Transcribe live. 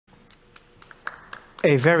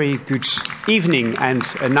A very good evening and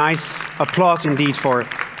a nice applause indeed for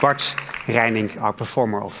Bart Reining, our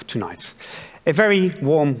performer of tonight. A very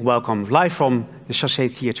warm welcome live from the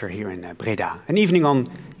Chassé Theatre here in Breda. An evening on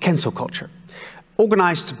cancel culture.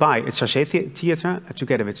 Organized by the Chassé Theatre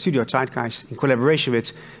together with Studio Zeitgeist in collaboration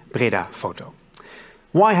with BredaPhoto.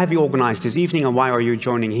 Why have you organized this evening and why are you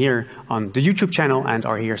joining here on the YouTube channel and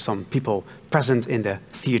are here some people present in the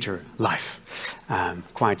theatre live?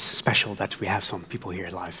 Quite special that we have some people here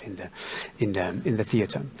live in the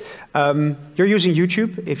theatre. You're using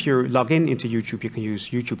YouTube. If you log into YouTube, you can use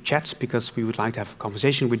YouTube chat because we would like to have a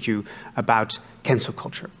conversation with you about cancel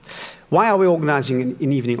culture. Why are we organizing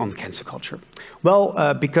an evening on cancel culture?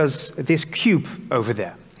 Well, because this cube over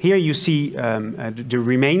there, here you see the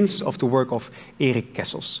remains of the work of Erik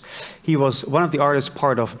Kessels. He was one of the artists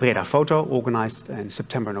part of BredaPhoto, organized in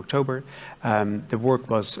September and October. The work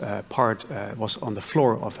was was on the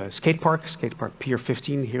floor of a skate park Pier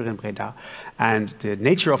 15 here in Breda. And the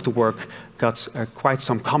nature of the work got quite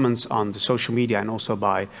some comments on the social media and also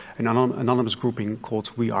by an anonymous grouping called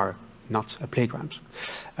We Are Not a Playground.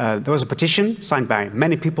 There was a petition signed by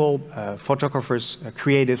many people, photographers,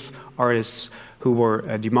 creative artists, who were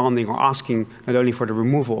demanding or asking not only for the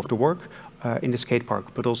removal of the work in the skate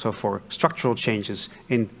park, but also for structural changes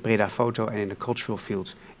in BredaPhoto and in the cultural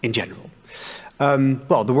field in general.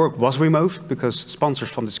 Well, the work was removed because sponsors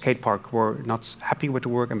from the skate park were not happy with the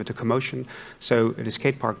work and with the commotion. So the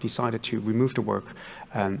skate park decided to remove the work,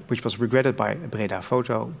 which was regretted by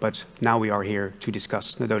BredaPhoto. But now we are here to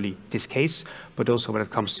discuss not only this case, but also when it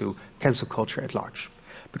comes to cancel culture at large.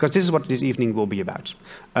 Because this is what this evening will be about.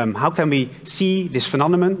 How can we see this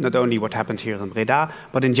phenomenon, not only what happened here in Breda,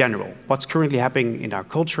 but in general? What's currently happening in our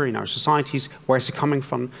culture, in our societies? Where is it coming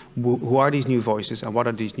from? Who are these new voices? And what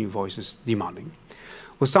are these new voices demanding?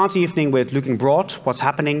 We'll start the evening with looking broad, what's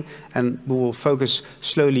happening, and we will focus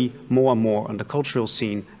slowly more and more on the cultural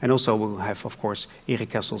scene. And also we'll have, of course,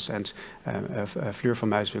 Erik Kessels and Fleur van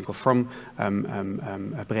Muiswinkel from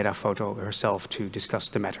BredaPhoto herself to discuss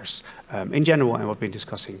the matters in general and what we're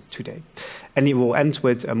discussing today. And it will end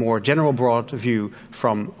with a more general, broad view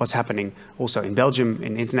from what's happening also in Belgium,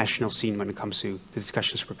 in the international scene when it comes to the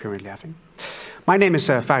discussions we're currently having. My name is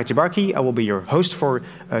Farid Jabarki. I will be your host for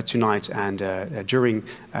tonight, and during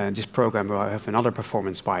this program we'll have another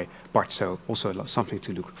performance by Bart, so also something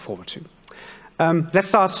to look forward to. Let's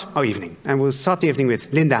start our evening, and we'll start the evening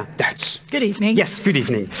with Linda Duits. Good evening. Yes, good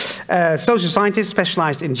evening. Social scientist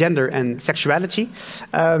specialized in gender and sexuality.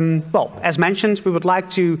 Well, as mentioned, we would like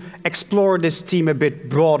to explore this theme a bit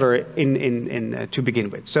broader to begin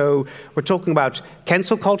with. So we're talking about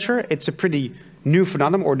cancel culture. It's a pretty new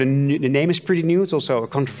phenomenon, or the name is pretty new. It's also a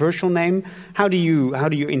controversial name. How do you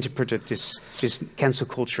interpret this cancel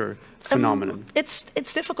culture phenomenon? It's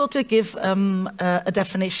difficult to give a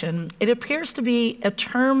definition. It appears to be a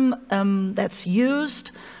term that's used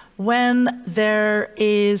when there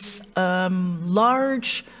is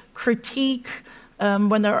large critique,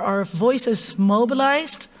 when there are voices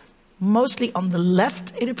mobilized, mostly on the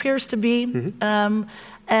left, it appears to be. Mm-hmm.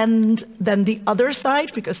 And then the other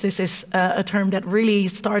side, because this is a term that really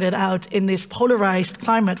started out in this polarized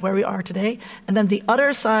climate where we are today, and then the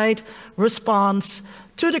other side responds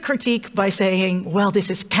to the critique by saying, well, this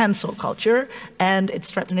is cancel culture, and it's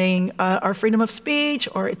threatening our freedom of speech,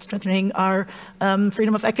 or it's threatening our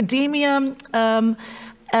freedom of academia. In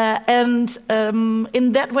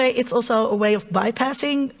that way, it's also a way of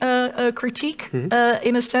bypassing critique, mm-hmm.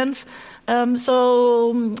 In a sense.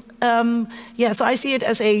 So I see it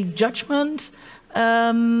as a judgment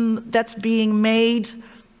that's being made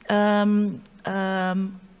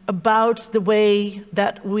about the way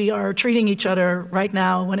that we are treating each other right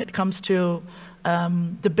now when it comes to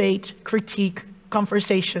debate, critique,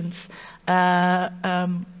 conversations,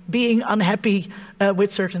 being unhappy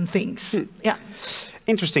with certain things. Yeah.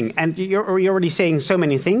 Interesting, and you're already saying so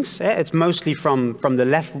many things. It's mostly from the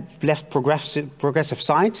left progressive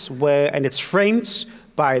side, and it's framed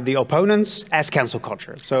by the opponents as cancel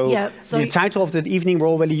culture. So, yeah, the title of the evening, we're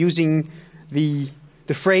already using the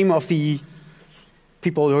frame of the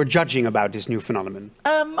people who are judging about this new phenomenon.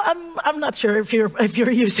 I'm not sure if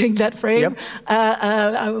you're using that frame. Yep.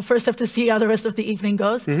 I will first have to see how the rest of the evening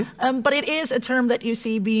goes. Mm-hmm. But it is a term that you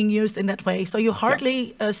see being used in that way. So you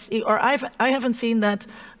hardly see, or I haven't seen that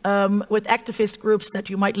with activist groups that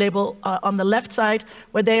you might label on the left side,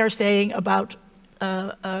 where they are saying about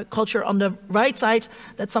culture on the right side,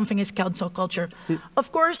 that something is cancel culture.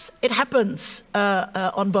 Of course, it happens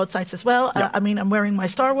on both sides as well. I mean, I'm wearing my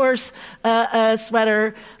Star Wars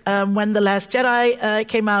sweater. When The Last Jedi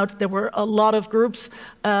came out, there were a lot of groups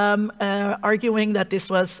arguing that this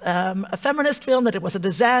was a feminist film, that it was a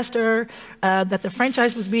disaster, that the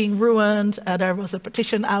franchise was being ruined. There was a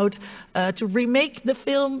petition out to remake the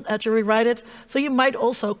film, to rewrite it. So you might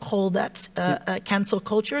also call that cancel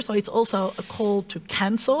culture. So it's also a call to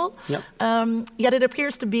cancel. Yep. Yet it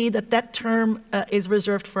appears to be that that term is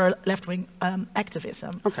reserved for left-wing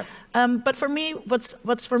activism. Okay. But for me,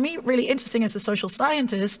 what's for me really interesting as a social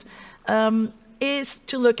scientist is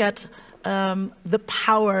to look at the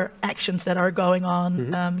power actions that are going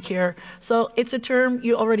on here. So it's a term,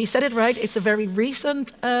 you already said it right, it's a very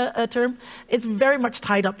recent term. It's very much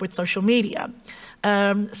tied up with social media.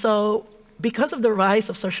 So because of the rise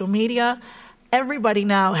of social media, everybody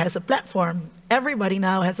now has a platform. Everybody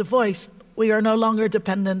now has a voice. We are no longer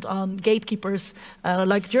dependent on gatekeepers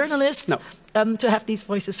like journalists to have these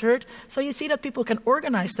voices heard. So you see that people can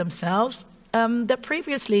organize themselves that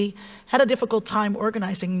previously had a difficult time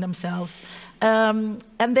organizing themselves. And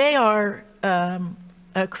they are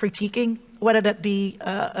critiquing, whether that be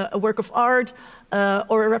a work of art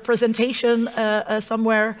or a representation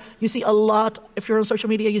somewhere. You see a lot, if you're on social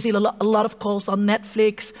media, you see a lot of calls on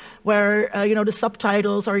Netflix where the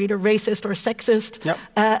subtitles are either racist or sexist,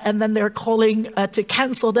 and then they're calling to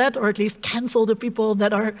cancel that, or at least cancel the people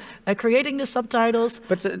that are creating the subtitles.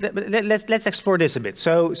 But let's explore this a bit.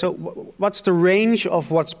 So what's the range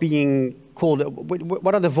of what's being called?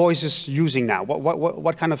 What are the voices using now?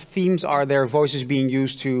 What kind of themes are their voices being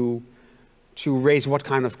used to raise what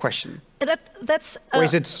kind of question? That's or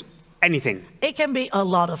is it anything? It can be a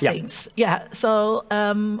lot of things. Yeah. So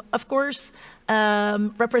of course,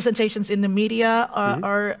 representations in the media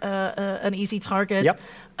are an easy target. Yep.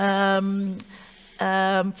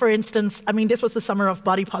 For instance, I mean, this was the summer of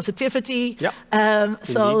body positivity. Yep.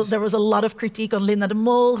 So there was a lot of critique on Linda de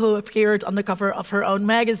Mol, who appeared on the cover of her own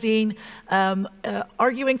magazine,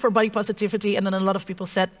 arguing for body positivity. And then a lot of people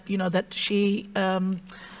said, that she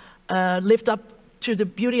lived up to the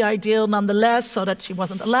beauty ideal nonetheless, so that she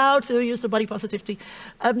wasn't allowed to use the body positivity.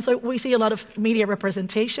 So we see a lot of media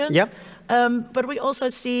representation. Yep. But we also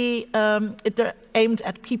see it aimed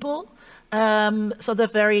at people. So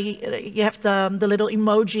you have the little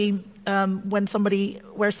emoji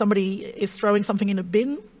where somebody is throwing something in a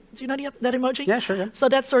bin. Do you know that emoji? Yeah, sure. Yeah. So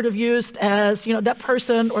that's sort of used as, that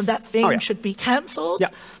person or that thing should be cancelled.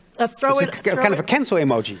 Yeah. Kind of a cancel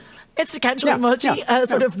emoji. It's a cancel emoji,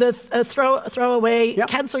 sort of the throw away,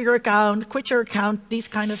 cancel your account, quit your account, these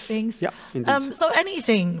kind of things. Yeah, indeed. So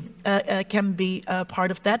anything can be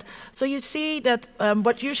part of that. So you see that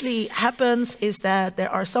what usually happens is that there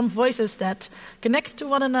are some voices that connect to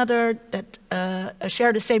one another, that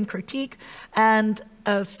share the same critique, and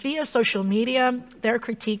via social media, their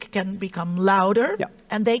critique can become louder,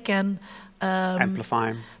 and they can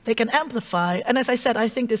amplify. They can amplify. And as I said, I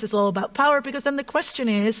think this is all about power, because then the question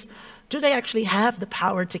is, do they actually have the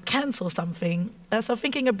power to cancel something? So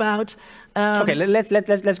thinking about... okay,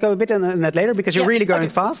 let's go a bit on that later, because you're really going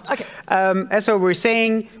fast. Okay. As so we're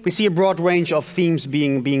saying, we see a broad range of themes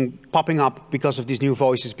popping up because of these new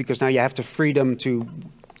voices, because now you have the freedom to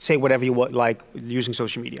say whatever you want, like using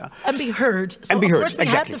social media. And be heard. So of course we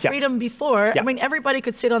had the freedom before. I mean, everybody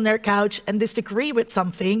could sit on their couch and disagree with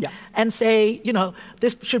something and say,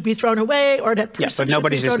 this should be thrown away, or that person should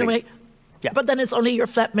be thrown away. Yeah. But then it's only your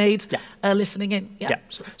flatmate listening in. Yeah.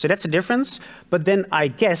 So that's the difference. But then I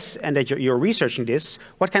guess, and that you're researching this,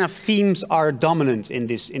 what kind of themes are dominant in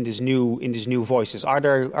these new voices? Are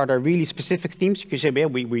there really specific themes? You could say,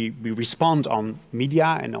 we respond on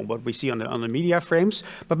media and on what we see on the media frames,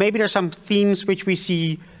 but maybe there's some themes which we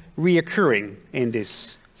see reoccurring in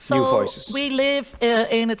this new voices. So we live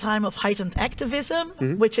in a time of heightened activism,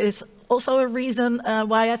 which is also a reason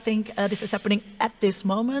why I think this is happening at this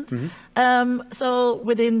moment. So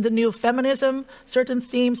within the new feminism, certain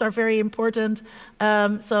themes are very important.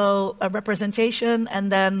 So representation,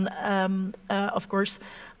 and then of course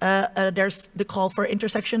there's the call for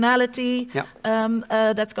intersectionality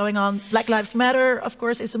that's going on. Black Lives Matter, of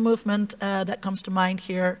course, is a movement that comes to mind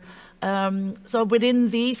here. So within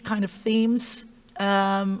these kind of themes,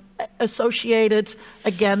 associated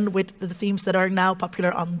again with the themes that are now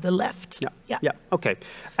popular on the left. Yeah. Okay.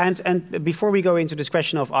 And before we go into this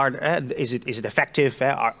question of is it effective?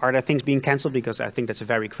 Are there things being cancelled? Because I think that's a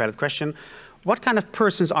very valid question. What kind of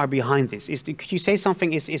persons are behind this? Could you say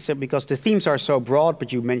something? Is it because the themes are so broad,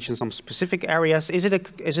 but you mentioned some specific areas? Is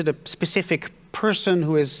it a specific person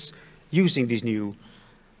who is using these new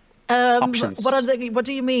options? What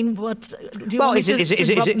do you mean? What do you want me is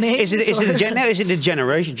it a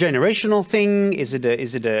generational thing? Is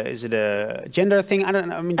it a gender thing? I don't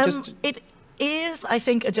know. I mean, is, I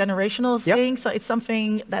think, a generational thing. So it's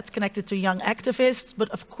something that's connected to young activists. But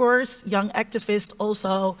of course, young activists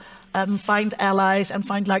also find allies and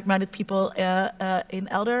find like-minded people in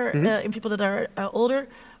people that are older.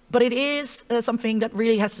 But it is something that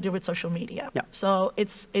really has to do with social media. Yeah. So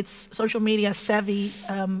it's social media savvy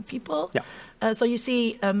people. Yeah. So you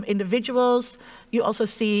see individuals. You also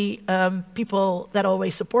see people that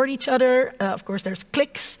always support each other. Of course, there's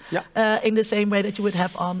cliques in the same way that you would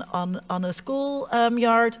have on a school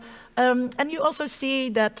yard. And you also see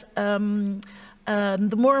that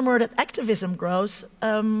the more and more that activism grows,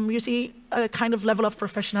 you see a kind of level of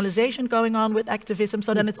professionalization going on with activism.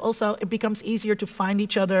 So then it becomes easier to find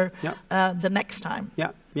each other the next time.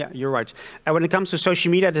 Yeah, you're right. And when it comes to social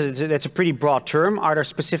media, that's a pretty broad term. Are there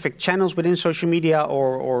specific channels within social media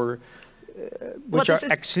or which are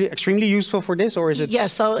extremely useful for this, or is it? Yeah,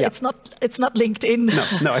 so it's not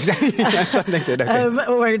LinkedIn. No, exactly. It's not LinkedIn. Okay.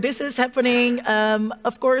 Where this is happening,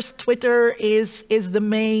 of course, Twitter is the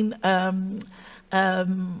main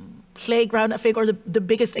playground, I think, or the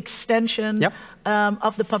biggest extension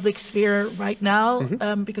of the public sphere right now,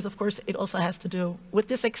 because of course it also has to do with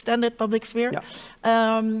this extended public sphere.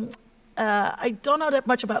 I don't know that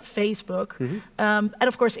much about Facebook, and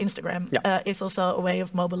of course Instagram is also a way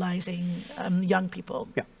of mobilizing young people.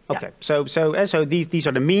 Okay, so these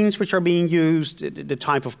are the means which are being used, the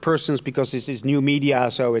type of persons, because this is new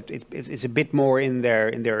media, so it's a bit more in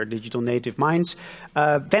their digital native minds.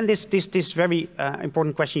 Then this very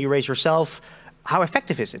important question you raise yourself: how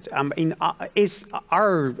effective is it? Are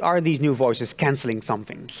these new voices canceling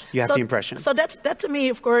something? You have the impression. So that to me,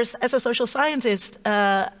 of course, as a social scientist,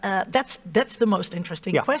 that's the most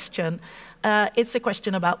interesting question. It's a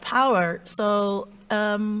question about power. So.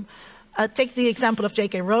 Take the example of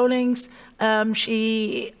J.K. Rowling's.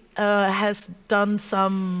 She has done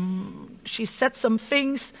she said some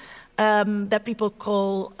things that people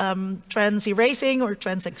call trans-erasing or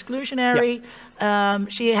trans-exclusionary.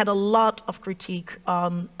 She had a lot of critique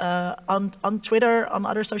on Twitter, on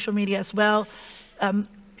other social media as well.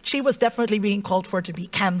 She was definitely being called for to be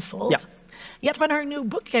cancelled. Yet when her new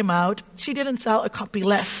book came out, she didn't sell a copy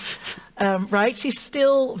less, right? She's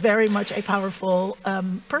still very much a powerful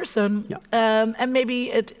person, and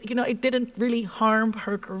maybe it didn't really harm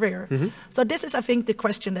her career. So this is, I think, the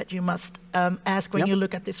question that you must ask when you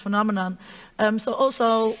look at this phenomenon. So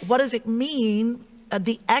also, what does it mean?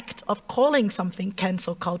 The act of calling something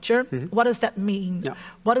cancel culture. What does that mean?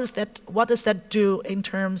 What does that do in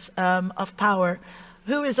terms of power?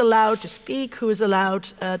 Who is allowed to speak? Who is allowed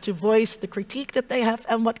to voice the critique that they have?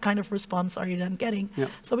 And what kind of response are you then getting?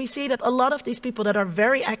 So we see that a lot of these people that are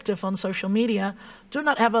very active on social media do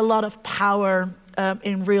not have a lot of power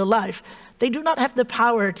in real life. They do not have the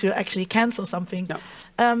power to actually cancel something.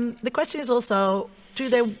 The question is also, do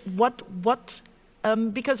they,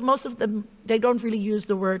 because most of them, they don't really use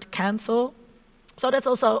the word cancel. So that's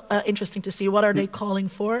also interesting to see. What are they calling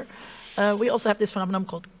for? We also have this phenomenon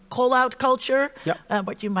called call-out culture,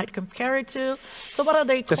 what you might compare it to. So what are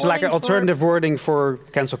they calling for? It's like an alternative wording for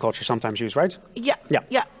cancel culture sometimes used, right? Yeah.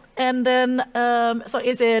 And then,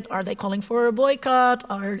 are they calling for a boycott?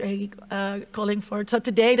 Are they calling for, so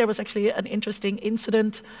today there was actually an interesting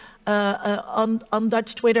incident on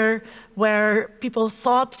Dutch Twitter where people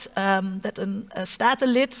thought that a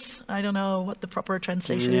statenlid, I don't know what the proper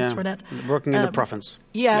translation is for that. Working in the province.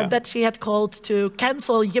 That she had called to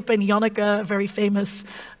cancel Jip and Janneke, a very famous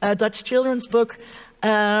Dutch children's book.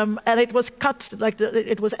 And it was cut, like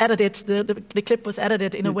it was edited, the clip was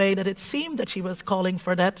edited in a way that it seemed that she was calling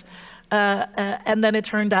for that. And then it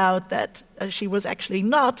turned out that she was actually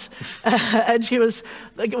not. And she was,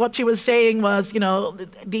 what she was saying was,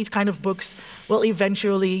 these kind of books will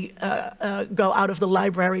eventually go out of the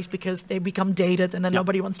libraries because they become dated and then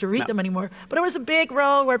nobody wants to read them anymore. But there was a big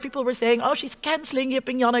row where people were saying, oh, she's canceling Jip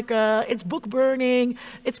and Janneke, it's book burning,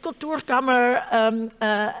 it's Cultuurkamer.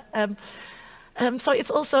 So it's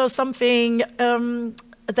also something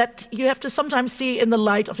that you have to sometimes see in the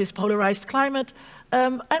light of this polarized climate,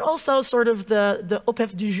 and also sort of the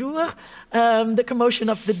ophef du jour, the commotion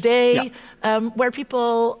of the day, where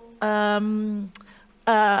people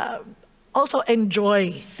also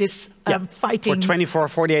enjoy this fighting. For 24,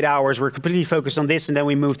 48 hours, we're completely focused on this, and then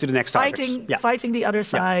we move to the next topic. Fighting the other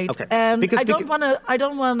side. And I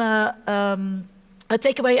don't want to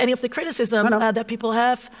take away any of the criticism that people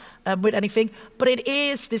have with anything, but it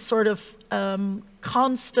is this sort of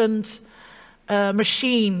constant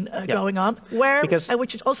machine going on, where,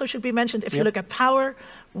 which also should be mentioned if you look at power,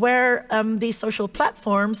 where these social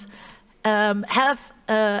platforms have,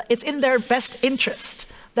 it's in their best interest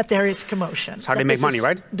that there is commotion. It's how they make money,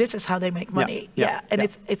 right? This is how they make money. Yeah. And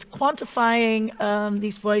it's quantifying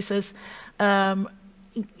these voices.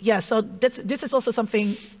 So this is also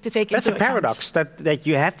something to take into account. That's a paradox, that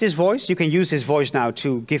you have this voice, you can use this voice now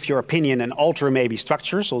to give your opinion and alter maybe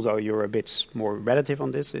structures, although you're a bit more relative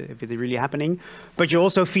on this, if it's really happening. But you're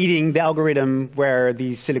also feeding the algorithm where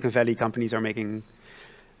these Silicon Valley companies are making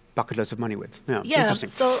bucket loads of money with. Interesting.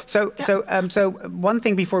 So one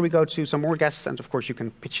thing before we go to some more guests, and of course you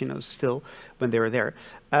can pitch in those still when they were there.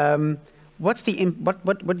 What do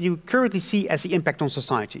you currently see as the impact on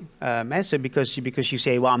society? So because you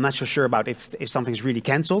say, well, I'm not so sure about if something's really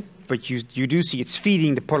cancelled, but you do see it's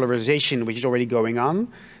feeding the polarization which is already going on.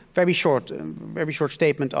 Very short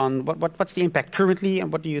statement on what's the impact currently,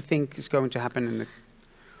 and what do you think is going to happen in the?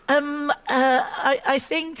 I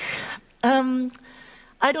think.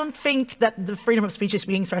 I don't think that the freedom of speech is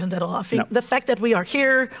being threatened at all. I think the fact that we are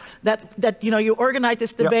here, that you organize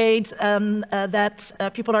this debate,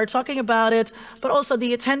 that people are talking about it, but also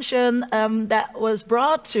the attention that was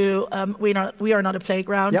brought to we are not a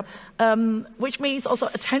playground, which means also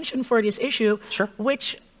attention for this issue,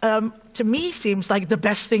 which to me seems like the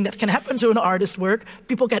best thing that can happen to an artist's work.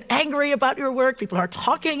 People get angry about your work, people are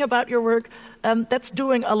talking about your work. That's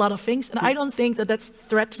doing a lot of things, and I don't think that that's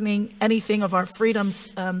threatening anything of our freedoms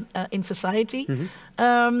in society.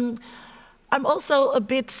 I'm also a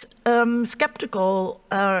bit skeptical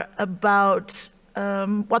about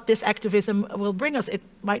what this activism will bring us. It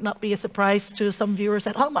might not be a surprise to some viewers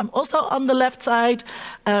at home. I'm also on the left side.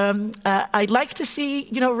 I'd like to see,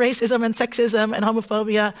 racism and sexism and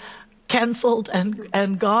homophobia cancelled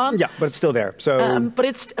and gone. Yeah, but it's still there. So, but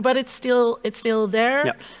it's still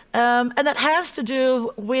there, and that has to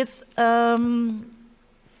do with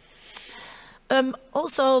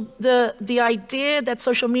also the idea that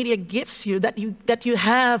social media gives you that you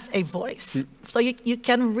have a voice. So you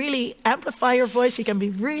can really amplify your voice, you can be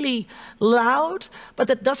really loud, but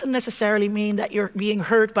that doesn't necessarily mean that you're being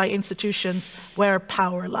heard by institutions where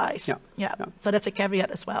power lies. So that's a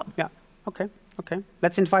caveat as well. Okay.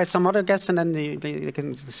 Let's invite some other guests, and then you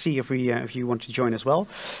can see if you want to join as well.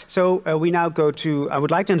 So we now go to, I would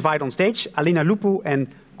like to invite on stage Alina Lupu and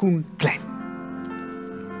Koen Klein.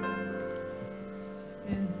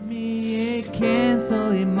 Send me a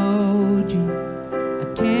cancel emoji, a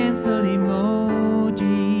cancel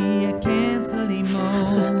emoji, a cancel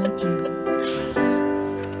emoji.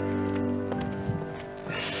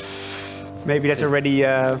 Maybe that's already...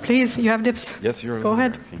 Please, you have dips. Yes, you're... Go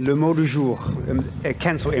ahead. Le mot du jour, a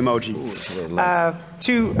cancel emoji.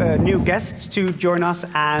 Two new guests to join us,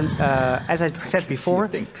 and as I said before,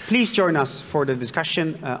 please join us for the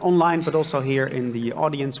discussion online, but also here in the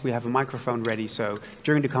audience. We have a microphone ready, so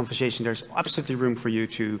during the conversation there's absolutely room for you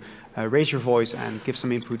to raise your voice and give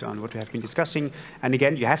some input on what we have been discussing. And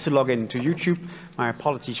again, you have to log in to YouTube. My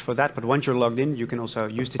apologies for that, but once you're logged in, you can also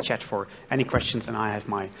use the chat for any questions, and I have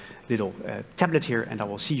my little tablet here, and I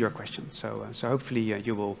will see your questions. So hopefully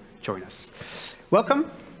you will join us. Welcome.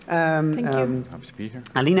 Thank you. Happy to be here.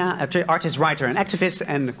 Alina, artist, writer, and activist,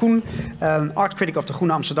 and Koen, art critic of the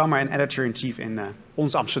Groene Amsterdammer and editor-in-chief in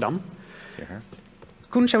Ons Amsterdam. Here.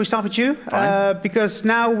 Koen, shall we start with you? Because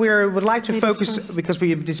now we would like to focus, because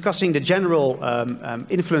we are discussing the general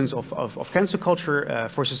influence of cancel culture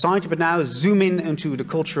for society, but now zoom in into the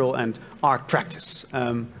cultural and art practice.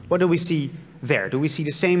 What do we see there? Do we see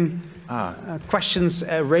the same questions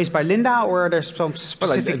raised by Linda, or are there some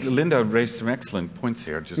specific... Well, Linda raised some excellent points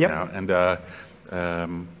here just now. And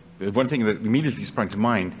one thing that immediately sprung to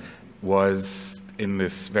mind was, in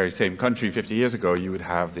this very same country 50 years ago, you would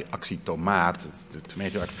have the actie tomaat, the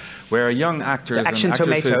tomato act, where young actors and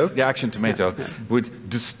actresses, the action tomato, would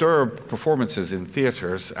disturb performances in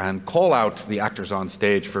theaters and call out the actors on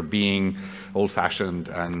stage for being old-fashioned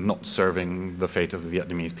and not serving the fate of the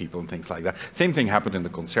Vietnamese people and things like that. Same thing happened in the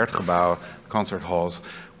Concertgebouw, concert halls,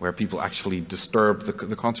 where people actually disturbed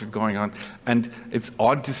the concert going on. And it's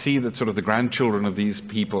odd to see that sort of the grandchildren of these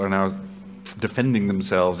people are now defending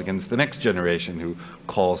themselves against the next generation who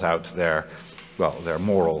calls out their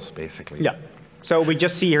morals, basically. Yeah. So we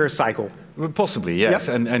just see here a cycle. Possibly, yes.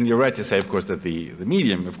 Yep. And you're right to say, of course, that the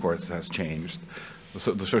medium, of course, has changed.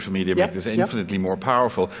 The social media makes this infinitely more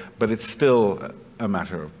powerful, but it's still a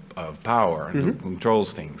matter of power and who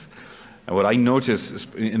controls things. And what I notice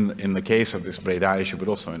in the case of this Breda issue, but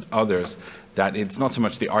also in others, that it's not so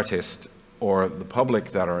much the artist or the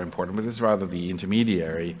public that are important, but it's rather the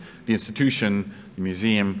intermediary, the institution, the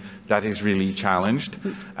museum, that is really challenged.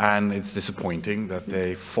 And it's disappointing that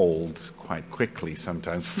they fold quite quickly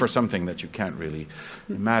sometimes for something that you can't really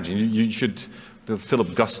imagine. You should The Philip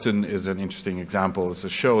Guston is an interesting example. It's a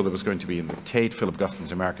show that was going to be in the Tate. Philip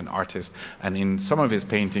Guston's an American artist, and in some of his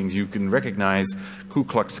paintings you can recognize Ku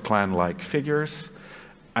Klux Klan-like figures,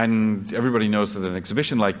 and everybody knows that an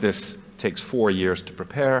exhibition like this takes 4 years to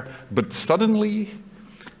prepare, but suddenly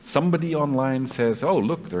somebody online says, oh,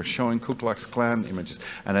 look, they're showing Ku Klux Klan images.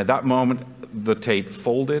 And at that moment, the Tate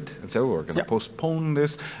folded and said, oh, we're going to postpone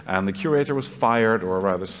this. And the curator was fired, or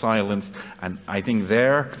rather silenced. And I think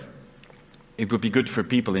there, it would be good for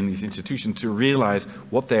people in these institutions to realize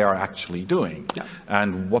what they are actually doing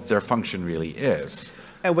and what their function really is.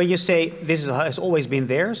 And when you say this has always been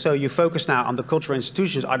there, so you focus now on the cultural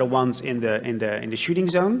institutions are the ones in the shooting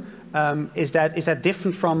zone. Is that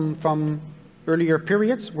different from earlier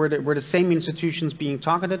periods? Were the same institutions being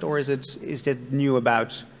targeted, or is that new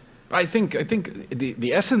about? I think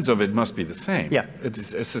the essence of it must be the same. Yeah.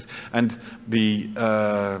 And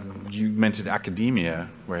you mentioned academia,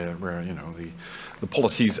 where you know the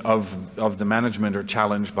policies of the management are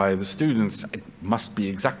challenged by the students. It must be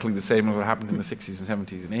exactly the same as what happened in the 60s and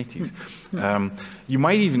 70s and 80s. You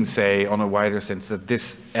might even say, on a wider sense, that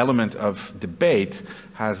this element of debate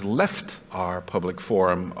has left our public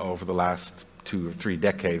forum over the last 2 or 3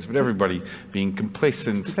 decades, but everybody being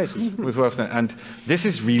complacent with what's done. And this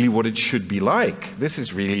is really what it should be like. This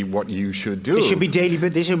is really what you should do. This should be daily,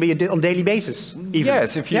 but this should be on a daily basis. Even.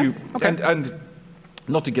 Yes, if you and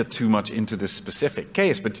not to get too much into this specific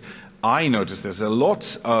case, but I notice there's a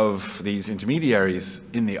lot of these intermediaries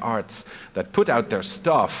in the arts that put out their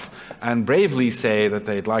stuff and bravely say that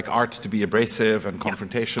they'd like art to be abrasive and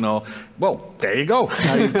confrontational. Well, there you go.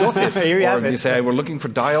 Now you've got it. Here you have it. You say we're looking for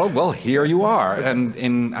dialogue. Well, here you are.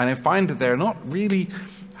 And I find that they're not really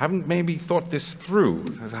haven't maybe thought this through.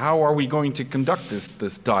 How are we going to conduct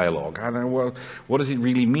this dialogue? And well, what does it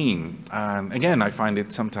really mean? And again, I find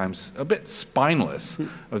it sometimes a bit spineless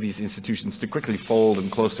of these institutions to quickly fold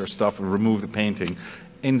and close their stuff and remove the painting,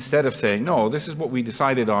 instead of saying, no, this is what we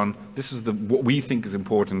decided on, this is what we think is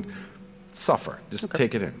important, suffer, just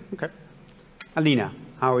take it in. Okay. Alina,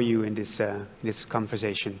 how are you in this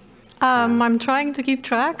conversation? I'm trying to keep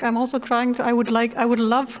track. I'm also trying to, I would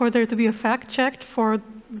love for there to be a fact check for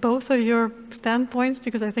both of your standpoints,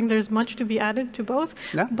 because I think there's much to be added to both.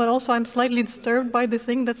 Yeah. But also I'm slightly disturbed by the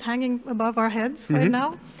thing that's hanging above our heads right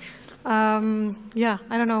now. Yeah,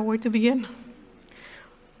 I don't know where to begin.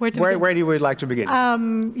 Where do you like to begin?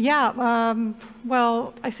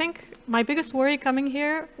 Well, I think my biggest worry coming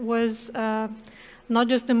here was not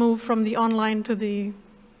just the move from the online to the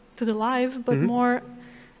live, but more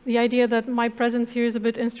the idea that my presence here is a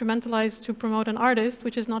bit instrumentalized to promote an artist,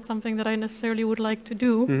 which is not something that I necessarily would like to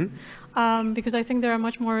do, because I think there are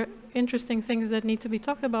much more interesting things that need to be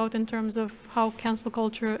talked about in terms of how cancel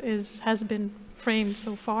culture has been framed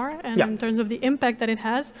so far, and in terms of the impact that it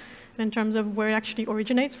has, and in terms of where it actually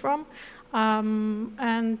originates from.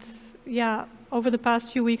 And yeah, over the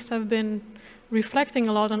past few weeks I've been reflecting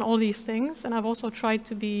a lot on all these things, and I've also tried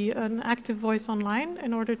to be an active voice online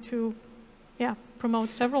in order to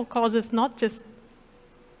promote several causes, not just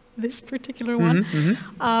this particular one.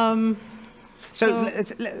 So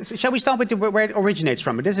shall we start with where it originates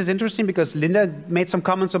from? This is interesting because Linda made some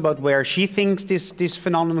comments about where she thinks this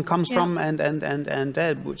phenomenon comes from, and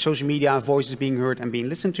social media, voices being heard and being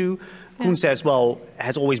listened to. Koen says, well, it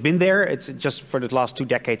has always been there. It's just for the last 2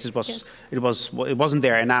 decades it wasn't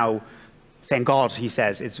there, and now, thank God, he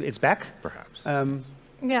says it's back. Perhaps.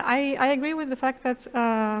 Yeah, I agree with the fact that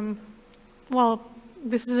well,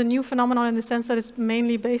 this is a new phenomenon in the sense that it's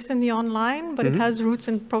mainly based in the online, but it has roots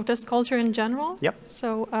in protest culture in general. Yep.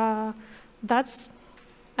 So that's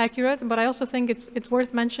accurate, but I also think it's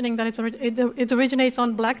worth mentioning that it originates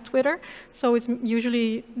on Black Twitter. So it's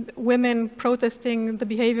usually women protesting the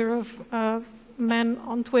behavior of men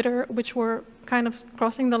on Twitter, which were kind of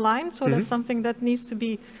crossing the line. So that's something that needs to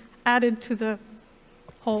be added to the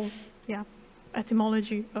whole,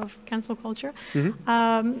 etymology of cancel culture.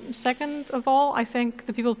 Second of all, I think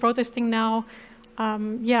the people protesting now,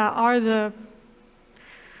 are the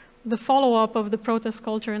follow-up of the protest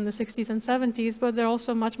culture in the 60s and 70s, but they're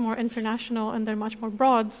also much more international and they're much more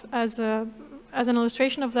broad. As an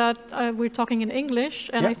illustration of that, we're talking in English,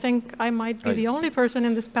 and I think I might be the only person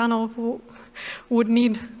in this panel who would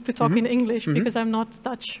need to talk in English because I'm not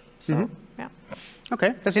Dutch. So,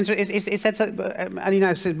 Okay, that's interesting. Is that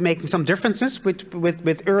Alina is making some differences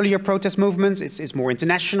with earlier protest movements? It's more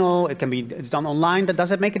international. It's done online. Does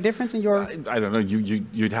that make a difference in your? I don't know.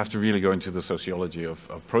 You'd have to really go into the sociology of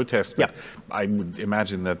protest. But I would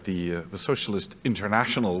imagine that the Socialist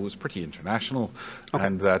International was pretty international,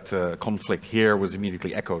 and that conflict here was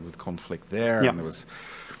immediately echoed with conflict there, and there was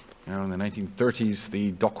You know, in the 1930s,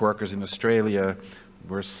 the dock workers in Australia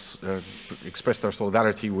were expressed their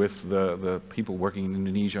solidarity with the people working in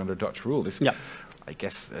Indonesia under Dutch rule. This, yeah. I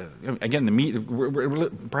guess, again, the media, we're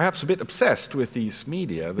perhaps a bit obsessed with these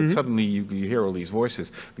media, that suddenly you hear all these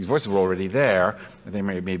voices. These voices were already there, and they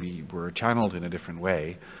maybe were channeled in a different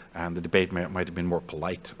way, and the debate might have been more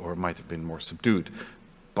polite, or might have been more subdued.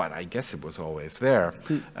 But I guess it was always there.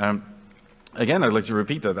 Again, I'd like to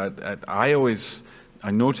repeat that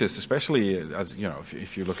I noticed, especially as, you know,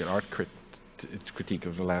 if you look at art critique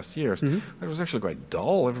of the last years, it was actually quite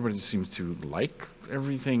dull. Everybody seems to like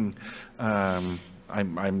everything.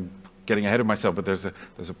 I'm getting ahead of myself, but there's a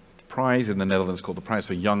prize in the Netherlands called the Prize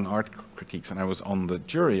for Young Art Critiques, and I was on the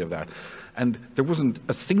jury of that. And there wasn't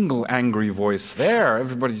a single angry voice there.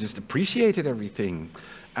 Everybody just appreciated everything.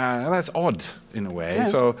 And that's odd in a way. Yeah.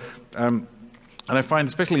 So, and I find,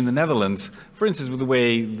 especially in the Netherlands, for instance, with the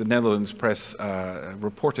way the Netherlands press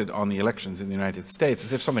reported on the elections in the United States,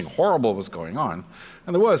 as if something horrible was going on.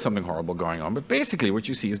 And there was something horrible going on. But basically what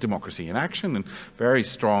you see is democracy in action and very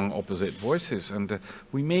strong opposite voices. And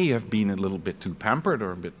we may have been a little bit too pampered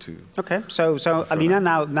or a bit too... Okay, so Alina,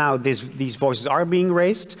 now these voices are being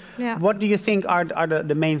raised. Yeah. What do you think are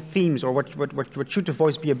the main themes, or what should the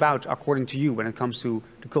voice be about, according to you, when it comes to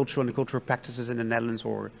the cultural practices in the Netherlands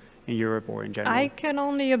or in Europe or in general? I can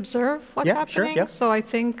only observe what's happening. Sure, yeah. So I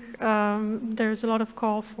think there's a lot of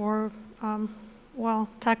call for, well,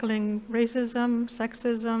 tackling racism,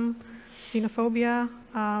 sexism, xenophobia,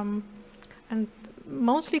 and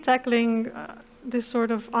mostly tackling this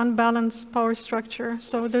sort of unbalanced power structure.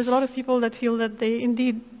 So there's a lot of people that feel that they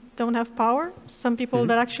indeed don't have power. Some people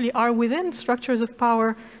that actually are within structures of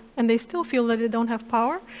power and they still feel that they don't have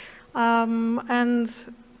power. And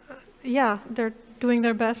yeah, they're doing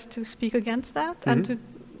their best to speak against that and to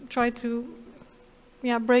try to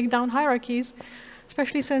break down hierarchies,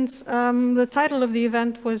 especially since the title of the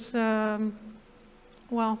event was,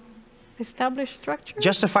 well, established structure?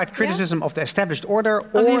 Justified criticism of the established order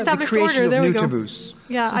or the creation of new taboos.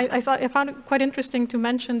 Yeah, I found it quite interesting to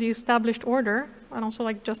mention the established order and also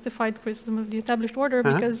like justified criticism of the established order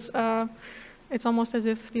because it's almost as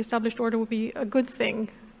if the established order would be a good thing.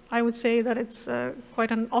 I would say that it's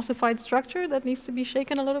quite an ossified structure that needs to be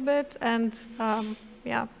shaken a little bit, and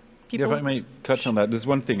yeah, people. Yeah, if I may touch on that, there's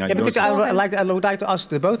one thing I noticed. Because I would like to ask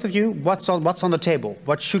the both of you what's on the table,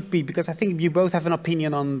 what should be, because I think you both have an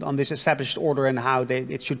opinion on this established order and how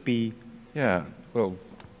it should be. Yeah, well,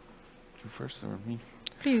 you first or me?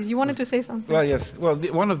 Please, you wanted to say something. Well, yes. Well,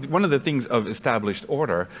 one of the things of established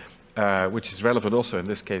order, which is relevant also in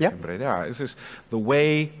this case in Breda, is the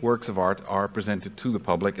way works of art are presented to the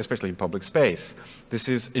public, especially in public space. This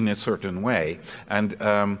is in a certain way. And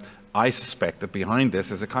I suspect that behind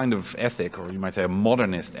this is a kind of ethic, or you might say a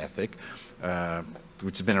modernist ethic,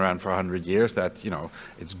 which has been around for 100 years, that, you know,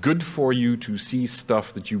 it's good for you to see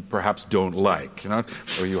stuff that you perhaps don't like, you know,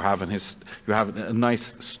 or you have a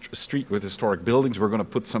nice street with historic buildings, we're going to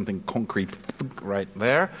put something concrete right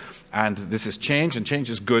there, and this is change, and change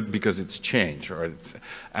is good because it's change, or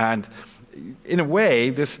and in a way,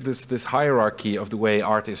 this hierarchy of the way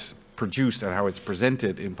art is produced and how it's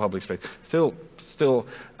presented in public space still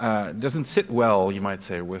doesn't sit well, you might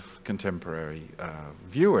say, with contemporary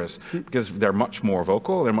viewers, because they're much more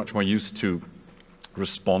vocal, they're much more used to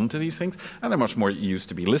respond to these things, and they're much more used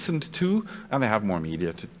to be listened to, and they have more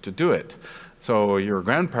media to do it. So your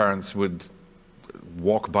grandparents would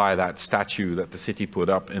walk by that statue that the city put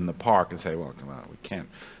up in the park and say, well, we can't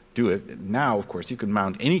do it. Now, of course, you can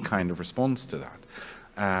mount any kind of response to that.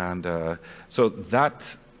 And so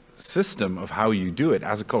that system of how you do it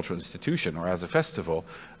as a cultural institution or as a festival,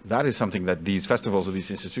 that is something that these festivals or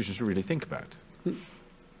these institutions should really think about.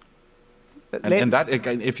 And that,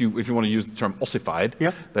 if you want to use the term ossified,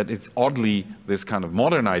 that it's oddly this kind of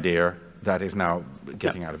modern idea that is now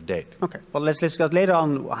getting out of date. Okay, well, let's discuss later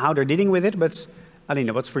on how they're dealing with it, but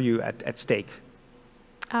Alina, what's for you at stake?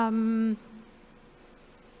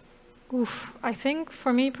 I think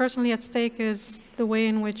for me personally at stake is the way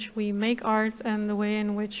in which we make art and the way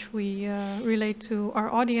in which we relate to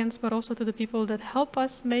our audience, but also to the people that help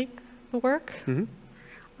us make the work.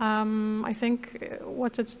 I think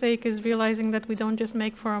what's at stake is realizing that we don't just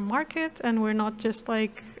make for a market, and we're not just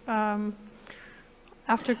like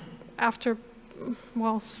after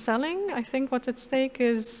selling. I think what's at stake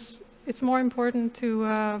is it's more important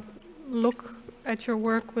to look at your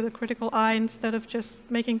work with a critical eye instead of just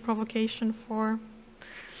making provocation for,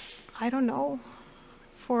 I don't know,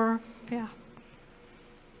 yeah.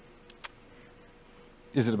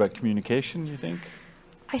 Is it about communication, you think?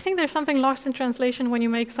 I think there's something lost in translation when you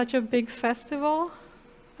make such a big festival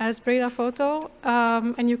as BredaPhoto,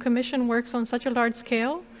 and you commission works on such a large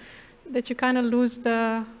scale that you kind of lose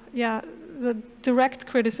the direct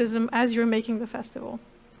criticism as you're making the festival.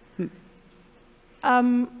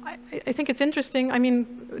 I think it's interesting. I mean,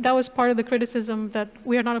 that was part of the criticism that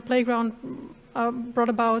We Are Not a Playground brought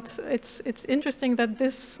about. It's interesting that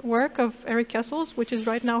this work of Erik Kessels, which is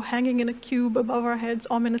right now hanging in a cube above our heads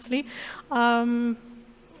ominously,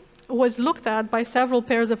 was looked at by several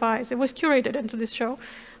pairs of eyes. It was curated into this show,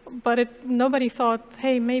 but nobody thought,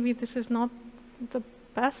 hey, maybe this is not the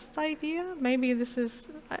best idea. Maybe this is.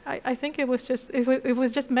 I think it was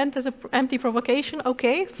just meant as an empty provocation.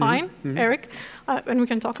 Okay, fine, Erik, and we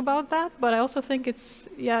can talk about that. But I also think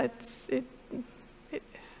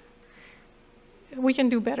we can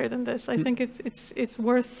do better than this. I think it's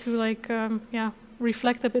worth to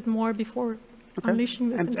reflect a bit more before unleashing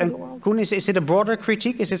this into the world. Koen, is it a broader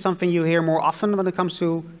critique? Is it something you hear more often when it comes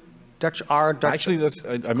to Dutch art? Actually,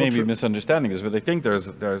 I may be misunderstanding this, but I think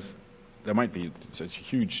there might be such a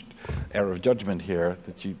huge error of judgment here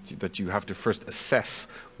that you have to first assess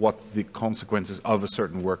what the consequences of a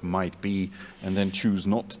certain work might be, and then choose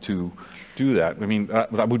not to do that. I mean,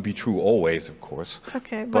 that would be true always, of course.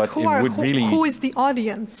 Okay, but who is the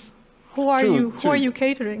audience? Who are you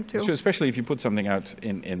catering to? True, especially if you put something out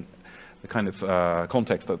in the kind of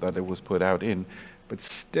context that it was put out in. But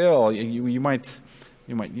still, you might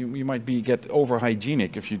get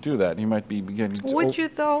over-hygienic if you do that. You might be beginning to... Would you,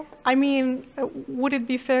 though? I mean, would it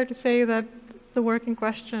be fair to say that the work in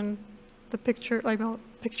question, the picture,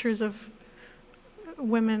 pictures of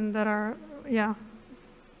women that are,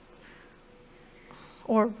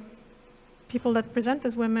 or people that present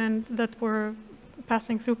as women that were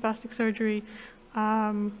passing through plastic surgery,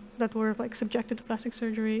 that were subjected to plastic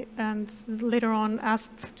surgery and later on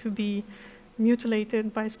asked to be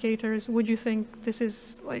mutilated by skaters, would you think this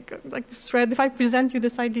is like this thread? If I present you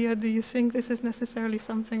this idea, do you think this is necessily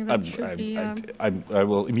something that should be... I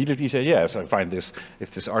will immediately say yes. I find this,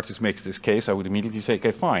 if this artist makes this case, I would immediately say,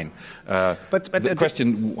 okay, fine. But the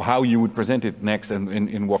question, how you would present it next and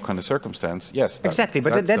in what kind of circumstance, yes. Exactly,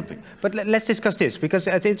 but let's discuss this, because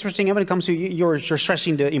it's interesting when it comes to, you're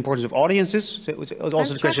stressing the importance of audiences. So it's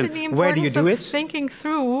also the question, where do you do it? Thinking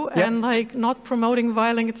through and not promoting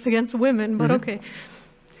violence against women, but okay.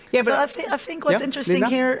 Yeah, but so I think what's interesting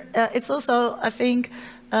here, it's also, I think,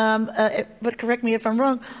 but correct me if I'm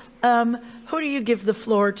wrong, who do you give the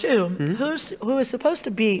floor to? Who is supposed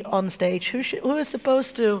to be on stage? Who is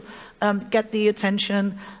supposed to get the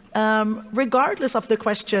attention, regardless of the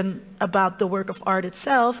question about the work of art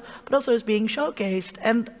itself, but also is being showcased?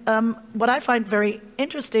 And what I find very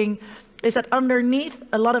interesting is that underneath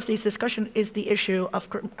a lot of these discussions is the issue of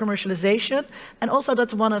commercialization. And also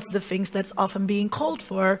that's one of the things that's often being called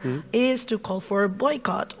for, is to call for a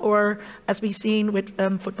boycott. Or as we've seen with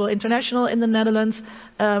Football International in the Netherlands,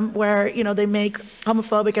 where they make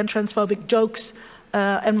homophobic and transphobic jokes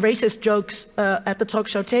and racist jokes at the talk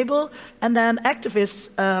show table. And then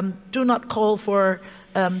activists do not call for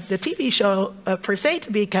the TV show per se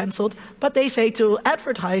to be cancelled, but they say to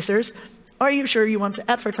advertisers, are you sure you want to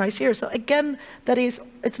advertise here? So again,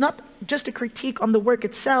 it's not just a critique on the work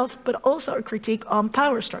itself, but also a critique on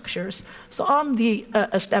power structures. So on the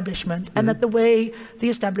establishment, and that the way the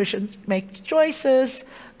establishment makes choices,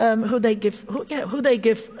 who they give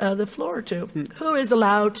the floor to, who is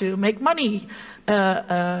allowed to make money,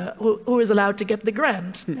 who is allowed to get the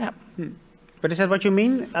grant. But is that what you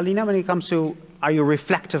mean, Alina, when it comes to, are you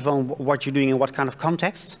reflective on what you're doing in what kind of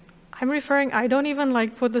context? I'm referring, I don't even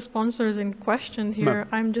put the sponsors in question here.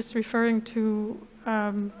 No. I'm just referring to,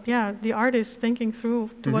 the artists thinking through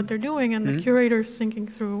to what they're doing and the curators thinking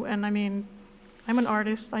through. And I mean, I'm an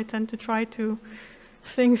artist. I tend to try to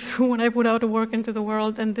think through when I put out a work into the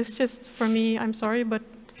world. And this just, for me, I'm sorry, but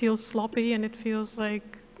it feels sloppy and it feels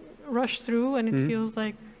like rushed through. And it feels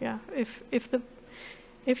like,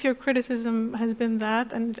 if your criticism has been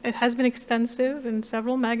that, and it has been extensive in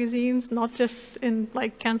several magazines, not just in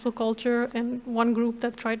cancel culture and one group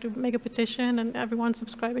that tried to make a petition and everyone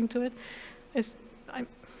subscribing to it,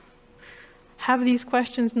 have these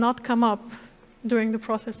questions not come up during the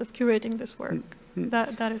process of curating this work?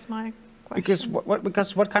 That is my question.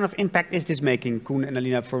 Because what kind of impact is this making, Koen and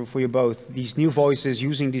Alina, for you both? These new voices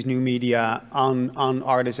using these new media on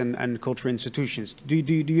artists and cultural institutions. Do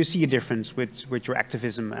you see a difference with your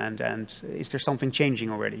activism, and is there something changing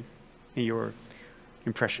already in your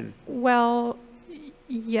impression? Well,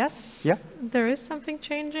 yes, there is something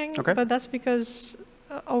changing, but that's because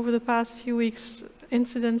over the past few weeks,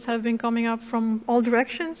 incidents have been coming up from all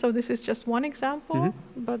directions. So this is just one example,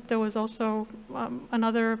 but there was also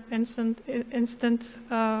another incident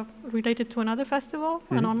related to another festival,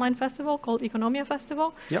 an online festival called Economia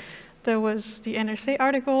Festival. Yep. There was the NRC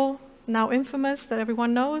article, now infamous, that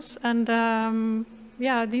everyone knows. And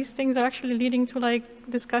yeah, these things are actually leading to like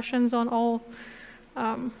discussions on all,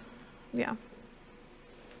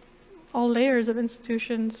 all layers of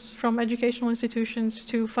institutions, from educational institutions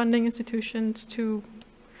to funding institutions to,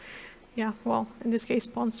 well, in this case,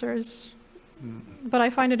 sponsors. But I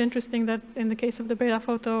find it interesting that in the case of the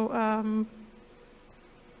BredaPhoto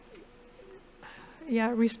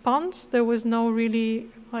response, there was no really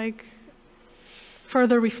like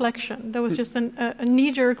further reflection. There was just a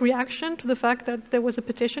knee-jerk reaction to the fact that there was a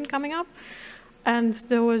petition coming up, and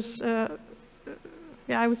there was,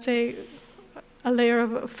 I would say, a layer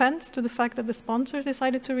of offense to the fact that the sponsors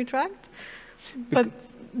decided to retract, but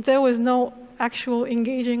there was no actual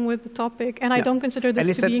engaging with the topic, and I don't consider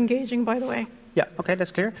this to be engaging, by the way. Yeah, okay,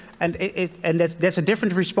 that's clear. And that's a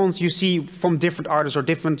different response you see from different artists or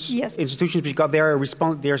different institutions, because they're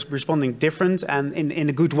responding different and in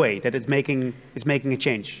a good way, that it's making a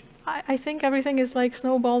change. I think everything is like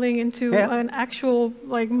snowballing into an actual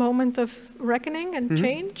like moment of reckoning and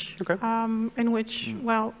change, in which,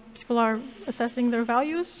 well, people are assessing their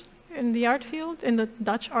values in the art field, in the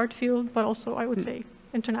Dutch art field, but also I would say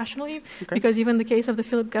internationally, because even the case of the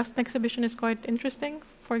Philip Guston exhibition is quite interesting.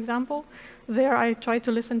 For example, there I tried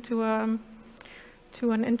to listen to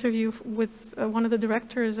an interview with one of the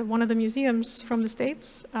directors of one of the museums from the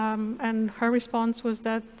States, and her response was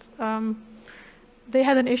that they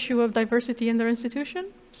had an issue of diversity in their institution,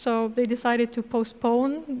 so they decided to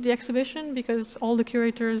postpone the exhibition because all the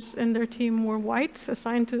curators in their team were white,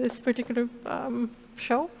 assigned to this particular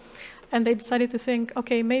show, and they decided to think,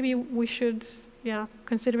 okay, maybe we should,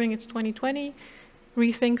 considering it's 2020,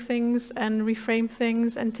 rethink things and reframe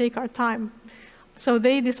things and take our time. So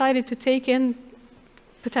they decided to take in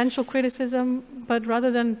potential criticism, but rather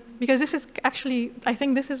than, because this is actually, I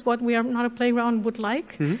think this is what We Are Not a Playground would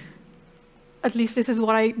like. At least this is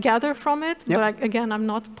what I gather from it, but again, I'm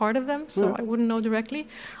not part of them, so I wouldn't know directly.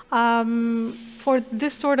 For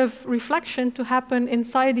this sort of reflection to happen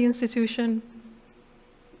inside the institution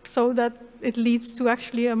so that it leads to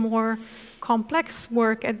actually a more complex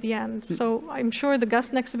work at the end. So I'm sure the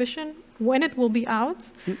Guston exhibition, when it will be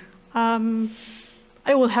out,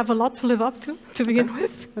 I will have a lot to live up to begin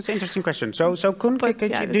with. That's an interesting question. So Koen,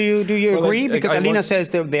 do you agree? Because Alina says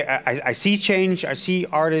that I see change, I see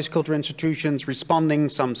artists, cultural institutions responding.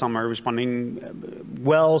 Some are responding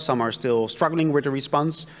well, some are still struggling with the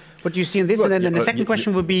response. What do you see in this? And then the second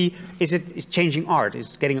question would be, is changing art?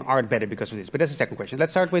 Is getting art better because of this? But that's the second question.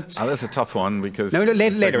 Let's start with... that's a tough one because... No,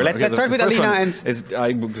 later. Let's start with Alina and...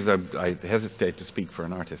 Because I hesitate to speak for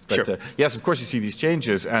an artist. But yes, of course you see these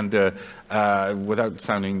changes, and without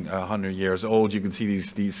sounding 100 years old, you can see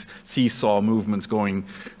these seesaw movements going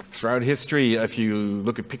throughout history. If you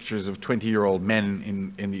look at pictures of 20-year-old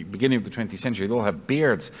men in the beginning of the 20th century, they all have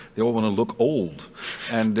beards. They all want to look old.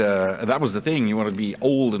 And that was the thing. You want to be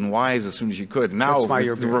old and wise as soon as you could. Now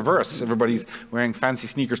it's the reverse. Everybody's wearing fancy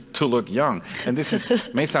sneakers to look young. And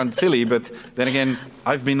this may sound silly, but then again,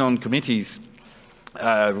 I've been on committees,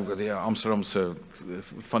 the Amsterdam's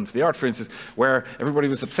Fund for the Art, for instance, where everybody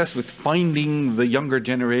was obsessed with finding the younger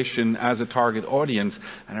generation as a target audience.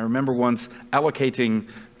 And I remember once allocating,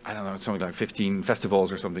 I don't know, something like 15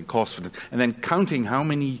 festivals or something cost for it, and then counting how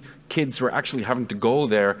many kids were actually having to go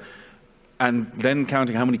there, and then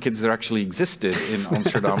counting how many kids there actually existed in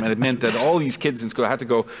Amsterdam. And it meant that all these kids in school had to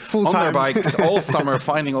go on their bikes all summer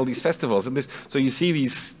finding all these festivals. And so you see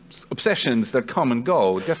these obsessions that come and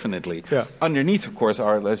go, definitely. Underneath, of course,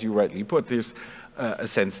 are, as you rightly put, there's a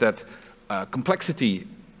sense that complexity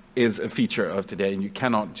is a feature of today, and you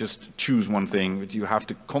cannot just choose one thing, but you have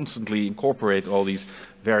to constantly incorporate all these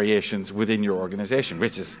variations within your organization,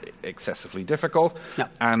 which is excessively difficult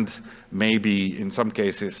and maybe in some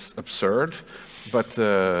cases absurd. But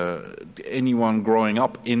anyone growing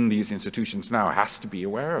up in these institutions now has to be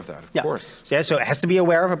aware of that, of course. So it has to be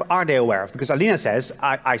aware of it, but are they aware of it? Because Alina says,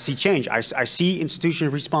 I see change. I see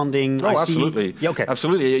institutions responding. Absolutely.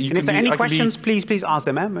 Absolutely. And if there are any questions, please ask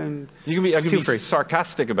them. I can be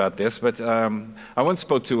sarcastic about this, but I once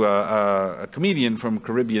spoke to a comedian from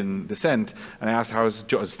Caribbean descent, and I asked how his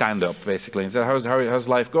stand-up, basically, and said, how's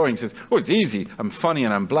life going? He says, oh, it's easy. I'm funny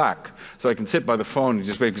and I'm black. So I can sit by the phone and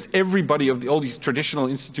just wait, because everybody of all these traditional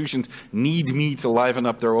institutions need me to liven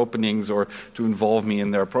up their openings or to involve me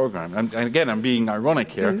in their program. And again, I'm being ironic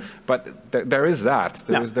here, but there is that.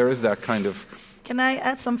 There is that kind of... Can I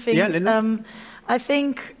add something? Yeah, Linda? I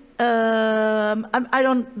think I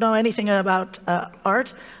don't know anything about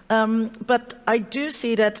art, but I do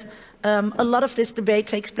see that a lot of this debate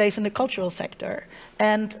takes place in the cultural sector.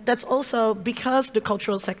 And that's also because the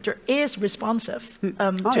cultural sector is responsive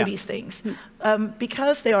to these things,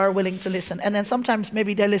 because they are willing to listen. And then sometimes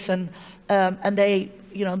maybe they listen and they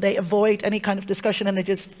avoid any kind of discussion and they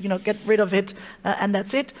just, get rid of it and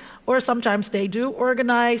that's it. Or sometimes they do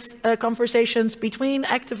organize conversations between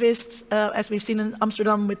activists, as we've seen in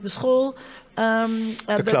Amsterdam with the school,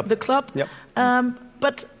 the club. Yep.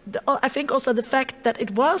 But I think also the fact that it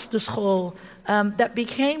was the school that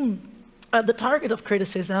became the target of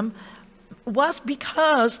criticism was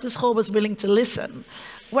because the school was willing to listen.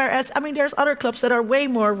 Whereas, I mean, there's other clubs that are way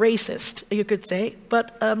more racist, you could say,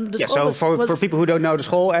 but the school for people who don't know the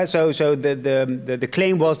school, so the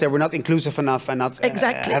claim was they were not inclusive enough and not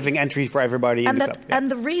having entry for everybody in the club. And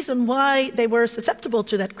the reason why they were susceptible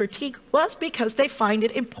to that critique was because they find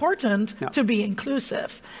it important to be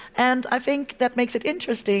inclusive. And I think that makes it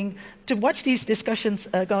interesting to watch these discussions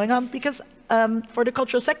going on, because for the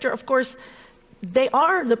cultural sector, of course, they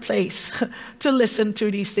are the place to listen to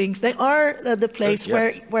these things. They are the place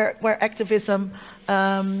where activism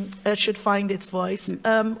should find its voice.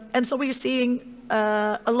 And so we're seeing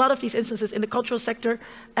a lot of these instances in the cultural sector,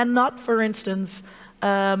 and not, for instance,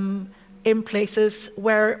 in places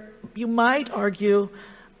where you might argue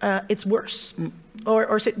it's worse.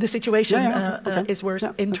 Or the situation is worse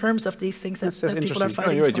in terms of these things that people are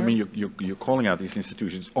fighting you're right. for. I mean, you're calling out these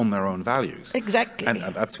institutions on their own values. Exactly. And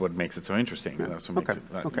that's what makes it so interesting. That's what makes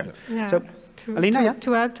it, Yeah. So, Alina,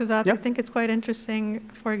 to add to that, I think it's quite interesting,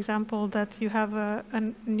 for example, that you have a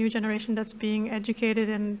new generation that's being educated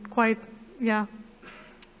in quite,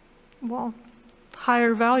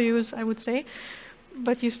 higher values, I would say.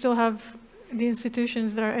 But you still have the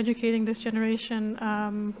institutions that are educating this generation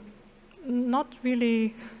not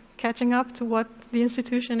really catching up to what the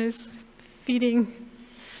institution is feeding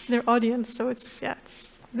their audience. So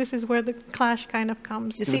this is where the clash kind of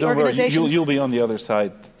comes. You see, organizations... You'll be on the other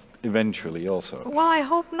side eventually also. Well, I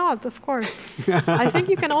hope not, of course. I think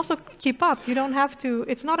you can also keep up. You don't have to,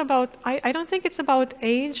 it's not about, I don't think it's about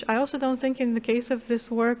age. I also don't think in the case of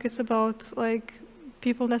this work, it's about like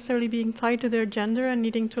people necessarily being tied to their gender and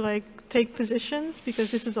needing to like take positions,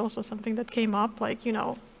 because this is also something that came up, like,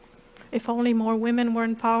 if only more women were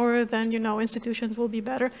in power, then, institutions will be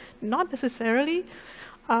better. Not necessarily.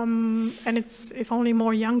 And it's if only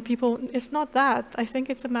more young people. It's not that. I think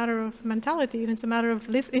it's a matter of mentality, and it's a matter of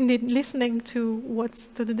listening to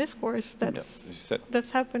the discourse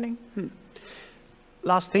that's happening.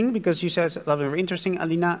 Last thing, because you said something very interesting,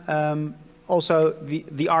 Alina. Also,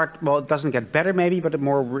 the art, well, it doesn't get better maybe, but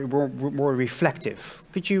more reflective.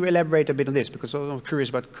 Could you elaborate a bit on this? Because I'm curious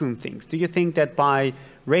about Koen things. Do you think that by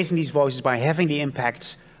raising these voices, by having the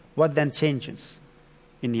impact, what then changes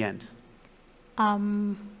in the end?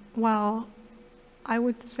 Well, I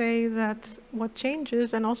would say that what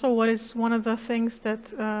changes, and also what is one of the things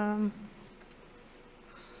that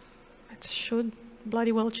it should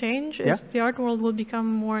bloody well change, is the art world will become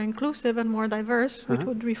more inclusive and more diverse, which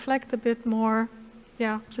would reflect a bit more,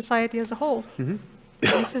 society as a whole.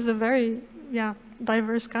 This is a very,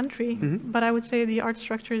 diverse country, but I would say the art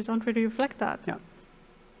structures don't really reflect that.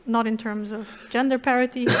 Not in terms of gender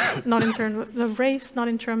parity, not in terms of race, not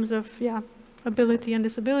in terms of, ability and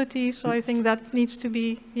disability. So I think that needs to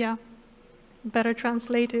be, better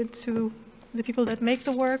translated to the people that make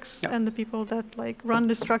the works and the people that like run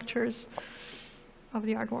the structures of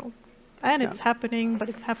the art world. And it's happening, but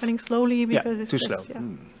it's happening slowly because it's too just,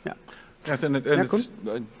 slow. Yes, and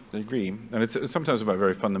I agree. And it's sometimes about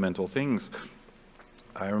very fundamental things.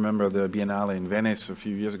 I remember the Biennale in Venice a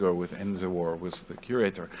few years ago with Enzo War was the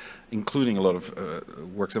curator, including a lot of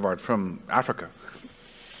works of art from Africa.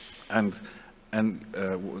 And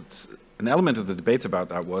an element of the debates about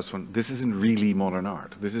that was when this isn't really modern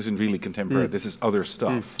art. This isn't really contemporary. This is other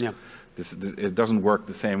stuff. It doesn't work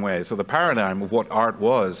the same way. So the paradigm of what art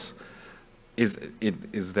was is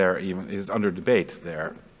under debate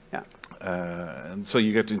there. And so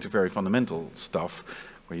you get into very fundamental stuff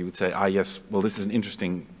where you would say, yes, well, this is an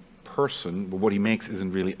interesting person, but what he makes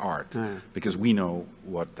isn't really art because we know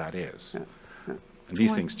what that is. And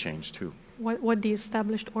these things change too. What the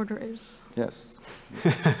established order is. Yes.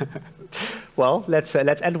 Well, let's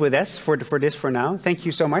end with this for now. Thank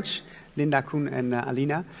you so much, Linda, Koen, and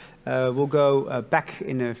Alina. We'll go back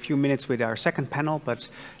in a few minutes with our second panel, but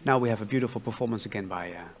now we have a beautiful performance again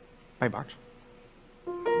by Bart.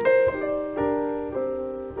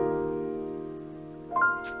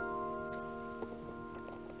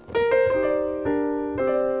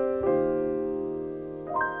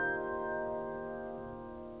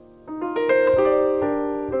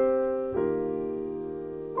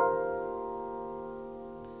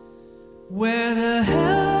 Where the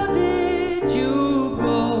hell did you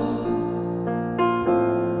go?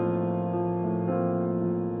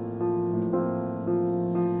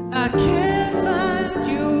 I can't find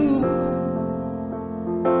you.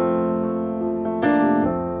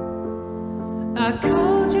 I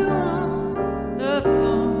called you on the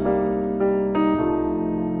phone,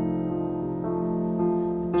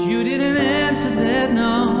 but you didn't answer that,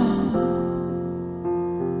 no.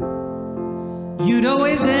 You'd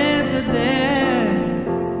always answer that.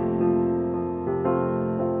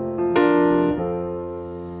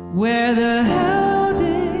 Where the hell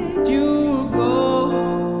did you go?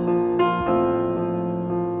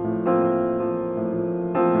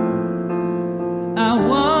 I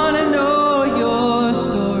wanna know your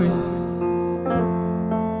story.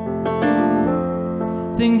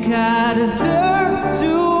 Think I deserve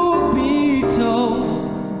to be told.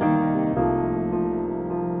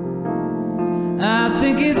 I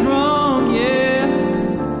think it's wrong, yeah,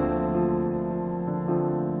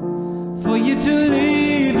 for you to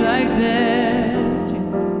leave like that.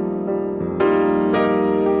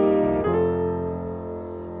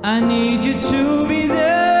 I need you to be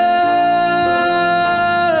there,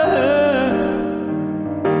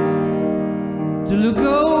 to look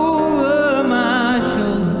over my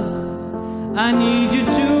shoulder. I need you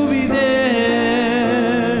to be there,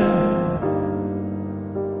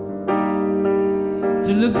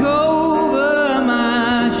 to look over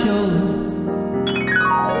my shoulder.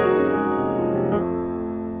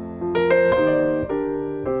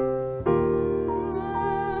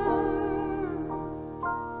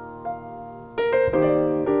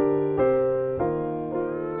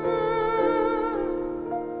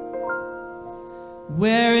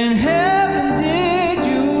 Where in heaven did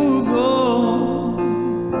you go?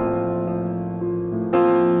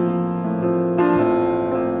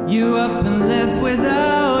 You up and left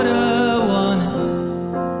without a warning,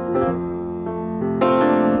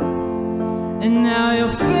 and now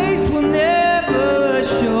your face will never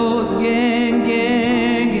show again,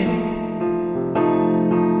 again.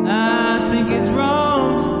 I think it's wrong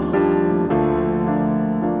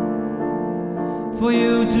for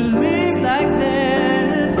you to leave like that.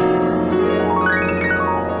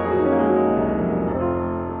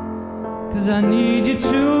 'Cause I need you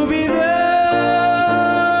to be there,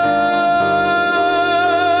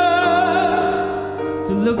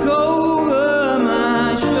 to look over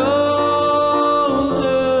my shoulder.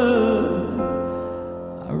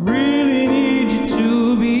 I really need you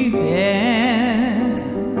to be there,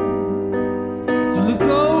 to look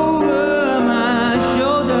over my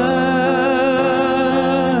shoulder.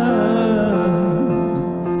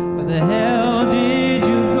 Where the hell did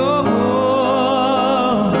you go?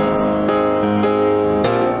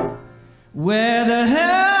 Where the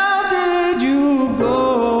hell did you go?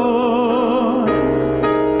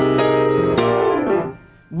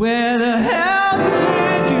 Where the hell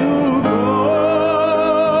did you go?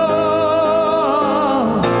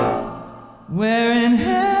 Where in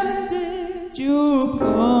heaven did you go?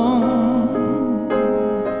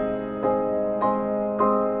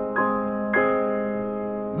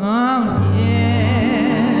 Oh yeah.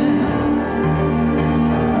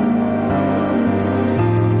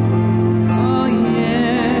 Oh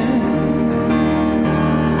yeah.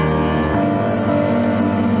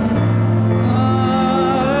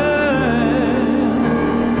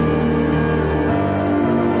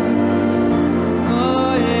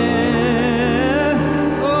 Oh yeah.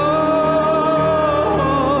 Oh,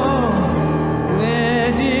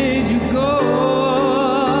 where did you go?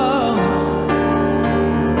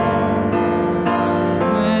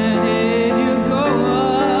 Where did you go?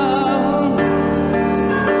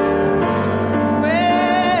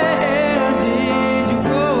 Where did you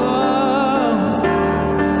go?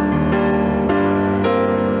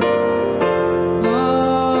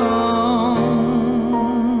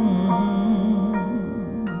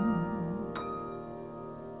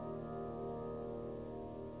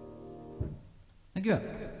 Thank you.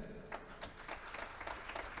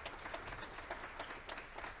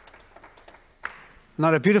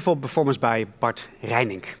 Another beautiful performance by Bart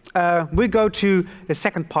Reining. We go to the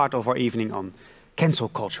second part of our evening on cancel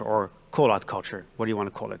culture or call-out culture. What do you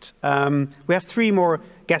want to call it? We have three more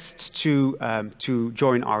guests to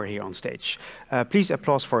join our here on stage. Please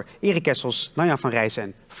applause for Erik Kessels, Nanja van Rijzen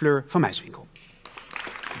en Fleur van Muiswinkel.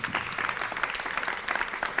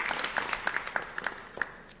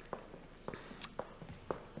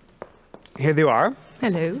 Here they are.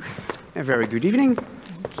 Hello. A very good evening.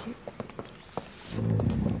 Thank you.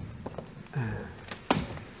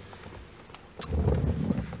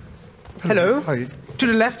 Hello. Hi. To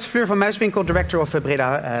the left, Fleur van Muiswinkel, director of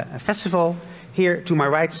Breda Festival. Here to my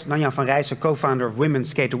right, Nanja van Rijssen, co-founder of Women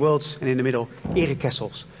Skate the World. And in the middle, Erik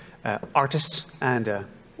Kessels, artist. And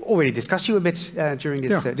already discussed you a bit during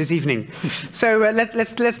this, this evening. So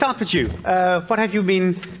let's start with you. What have you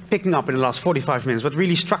been picking up in the last 45 minutes? What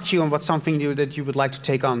really struck you, and what's something that you would like to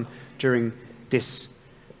take on during this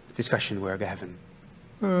discussion we're having?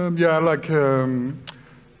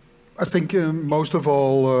 I think most of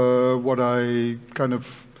all, what I kind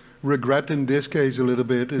of regret in this case a little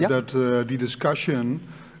bit is that the discussion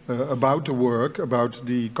about the work, about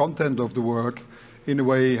the content of the work, in a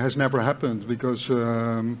way has never happened, because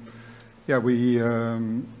I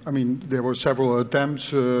mean, there were several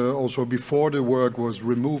attempts also before the work was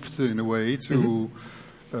removed in a way to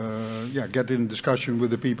get in discussion with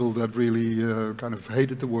the people that really kind of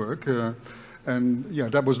hated the work, and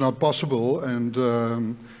that was not possible. And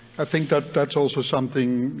I think that that's also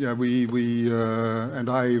something we and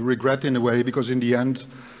I regret in a way, because in the end,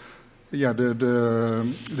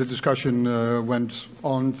 the discussion went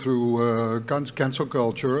on through cancel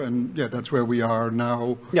culture, and that's where we are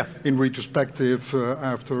now in retrospective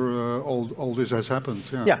after all this has happened.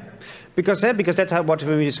 Because that's what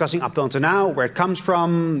we've been discussing up until now, where it comes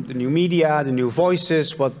from, the new media, the new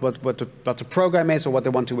voices, what the program is or what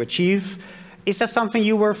they want to achieve. Is that something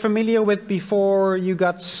you were familiar with before you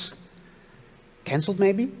got cancelled,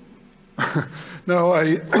 maybe? No,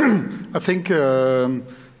 I think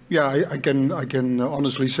I can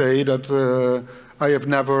honestly say that I have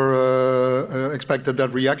never expected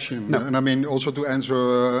that reaction. No. And I mean, also to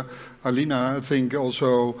answer Alina, I think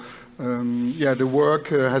also the work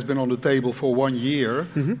has been on the table for 1 year.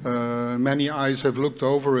 Many eyes have looked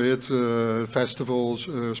over it, festivals,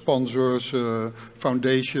 sponsors,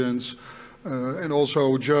 foundations. And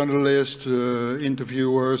also journalists,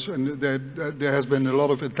 interviewers, and there has been a lot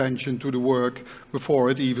of attention to the work before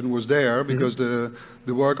it even was there, because the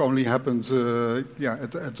work only happened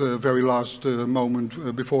at the very last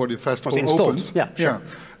moment before the festival opened.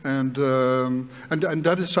 And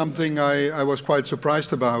that is something I was quite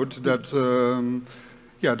surprised about, that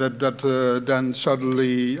then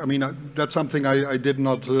suddenly, I mean, that's something I did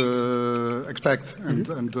not expect,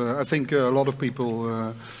 and I think a lot of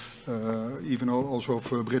people even also of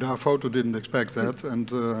BredaPhoto didn't expect that, and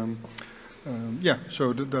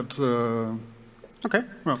so that. Okay.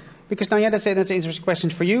 Well. Because now, that's an interesting question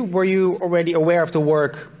for you. Were you already aware of the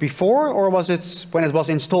work before, or was it when it was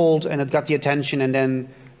installed and it got the attention, and then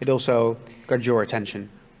it also got your attention?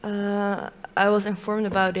 I was informed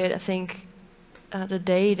about it, I think, the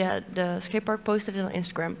day that the skate park posted it on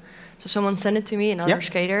Instagram. So someone sent it to me, another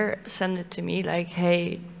skater sent it to me, like,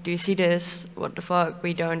 hey, do you see this? What the fuck?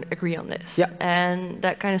 We don't agree on this. And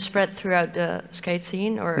that kind of spread throughout the skate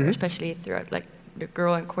scene, or especially throughout like the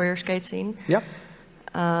girl and queer skate scene.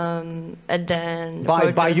 And then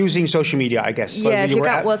by using social media, I guess. Yeah, if you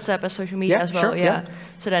count WhatsApp as social media as well. Sure,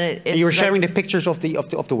 So then it's you were sharing the pictures of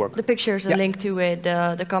the work. The pictures, the link to it,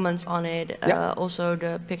 the comments on it, also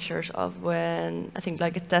the pictures of when I think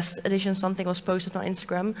like a test edition something was posted on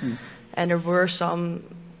Instagram, and there were some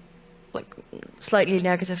like slightly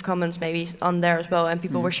negative comments maybe on there as well, and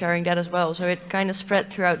people were sharing that as well. So it kind of spread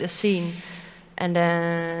throughout the scene. And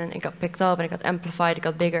then it got picked up and it got amplified, it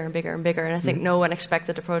got bigger and bigger and bigger. And I think no one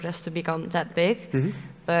expected the protest to become that big.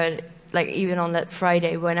 But like even on that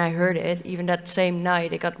Friday when I heard it, even that same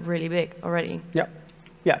night, it got really big already.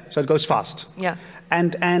 So it goes fast.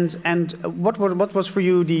 And what was for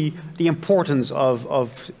you the importance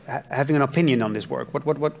of having an opinion on this work?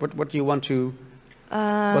 What do you want to,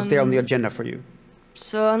 what's there on the agenda for you?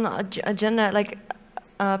 So on the agenda, like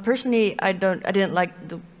personally, I didn't like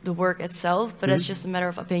the work itself, but it's just a matter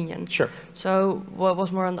of opinion. Sure. So what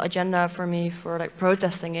was more on the agenda for me for like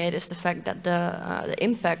protesting it is the fact that the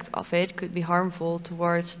impact of it could be harmful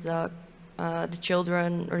towards the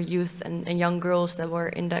children or youth and young girls that were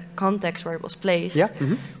in that context where it was placed,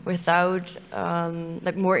 without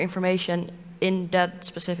like more information in that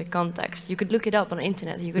specific context. You could look it up on the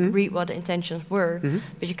internet, you could read what the intentions were,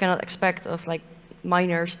 but you cannot expect of like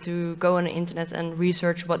minors to go on the internet and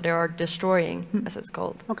research what they are destroying, as it's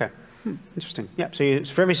called. Okay, interesting. So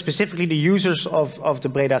it's very specifically the users of the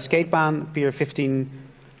Breda skatebaan, Pier 15.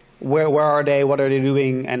 Where are they? What are they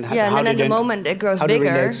doing? And how and then at the moment it grows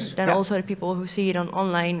bigger than also the people who see it on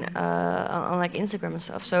online, on like Instagram and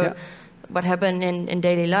stuff. So what happened in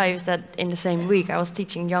daily lives that in the same week I was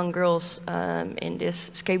teaching young girls in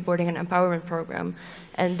this skateboarding and empowerment program.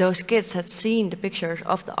 And those kids had seen the pictures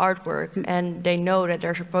of the artwork and they know that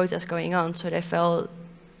there's a protest going on, so they felt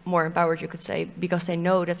more empowered, you could say, because they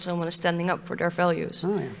know that someone is standing up for their values. Oh,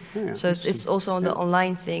 yeah. Oh, yeah. So it's also on the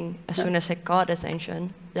online thing. As soon as it got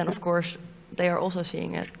attention, then of course they are also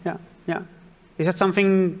seeing it. Yeah, yeah. Is that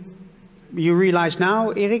something you realize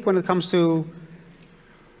now, Erik, when it comes to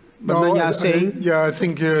what Nanja is saying? Yeah, I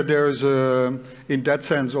think there is, in that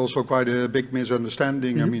sense, also quite a big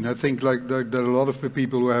misunderstanding. I mean, I think like there are a lot of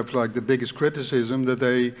people who have like the biggest criticism that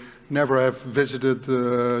they never have visited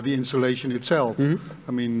the installation itself.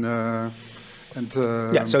 I mean,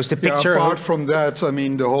 yeah, so it's the picture. Apart from that, I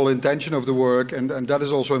mean, the whole intention of the work, and that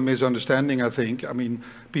is also a misunderstanding, I think. I mean,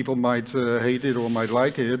 people might hate it or might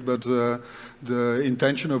like it, but the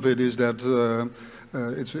intention of it is that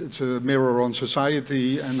it's a mirror on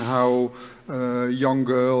society and how young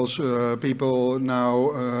girls, people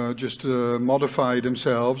now just modify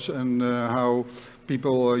themselves, and how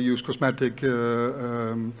people use cosmetic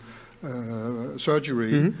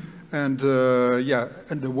surgery. And yeah,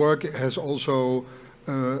 and the work has also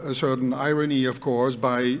a certain irony, of course.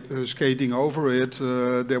 By skating over it,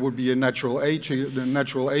 there would be a natural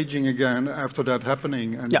aging again after that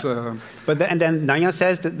happening. And, yeah. And then Nanja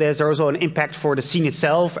says that there's also an impact for the scene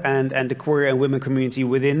itself and the queer and women community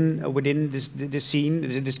within the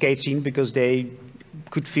scene, the skate scene, because they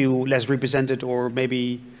could feel less represented, or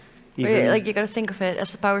maybe even... Like, you got to think of it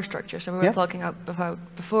as a power structure. So we were talking about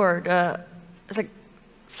before. It's like,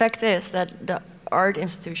 fact is that the art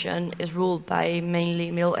institution is ruled by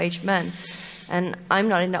mainly middle-aged men. And I'm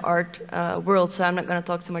not in the art world, so I'm not going to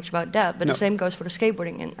talk too much about that. But the same goes for the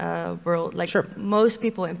skateboarding world. Like, most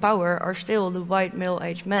people in power are still the white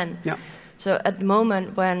middle-aged men. Yeah. So at the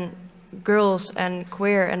moment when girls and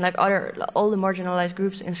queer and like all the marginalized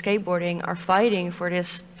groups in skateboarding are fighting for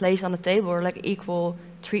this place on the table, or like equal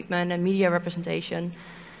treatment and media representation,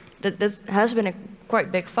 that has been a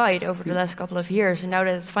quite big fight over the last couple of years, and now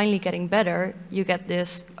that it's finally getting better, you get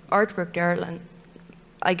this artwork there. And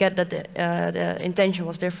I get that the intention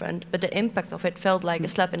was different, but the impact of it felt like a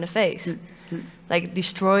slap in the face, like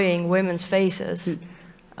destroying women's faces.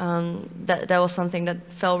 That was something that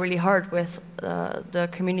fell really hard with the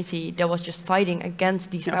community that was just fighting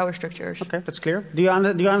against these power structures. Okay, that's clear. Do you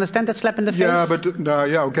understand that slap in the face? Yeah, but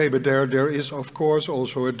okay, but there is of course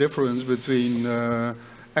also a difference between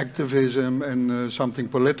activism and something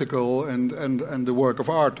political and the work of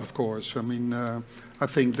art, of course. I mean, I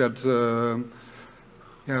think that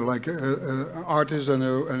yeah, like an artist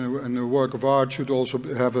and a work of art should also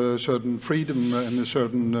have a certain freedom and a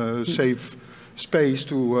certain safe space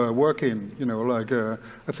to work in. You know, like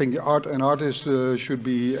I think an artist should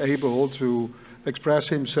be able to express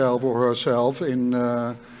himself or herself in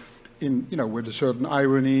you know, with a certain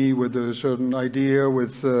irony, with a certain idea,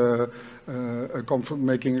 with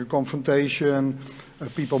making a confrontation.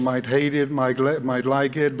 People might hate it, might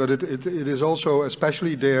like it, but it is also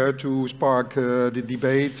especially there to spark the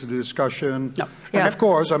debate, the discussion. Yeah. And of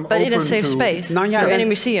course, I'm open to... But in a safe space, so in a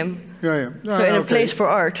museum. Yeah. So in a place for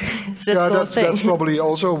art. So that's the thing. That's probably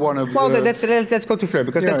also one of well, let's go to Fleur,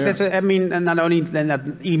 because that's I mean, not only then not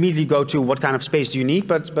immediately go to what kind of space do you need,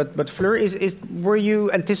 but Fleur, were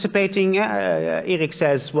you anticipating? Erik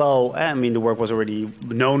says, well, I mean, the work was already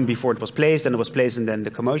known before it was placed, and it was placed, and then the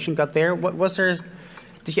commotion got there. What was there?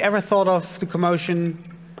 Did you ever thought of the commotion,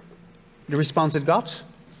 the response it got?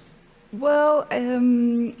 Well,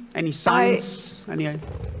 any signs?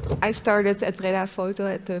 I started at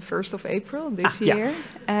BredaPhoto at the 1st of April this year.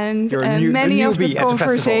 And many of the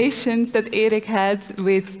conversations that Erik had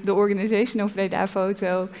with the organization of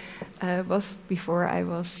BredaPhoto was before I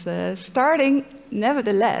was starting.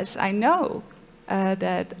 Nevertheless, I know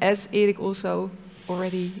that, as Erik also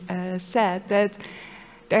already said, that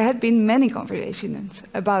there had been many conversations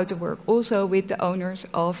about the work, also with the owners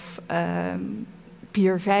of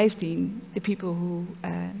Pier 15, the people who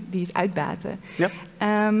die het uitbaten. Yep.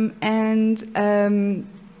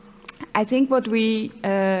 I think what we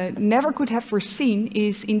never could have foreseen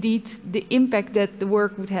is indeed the impact that the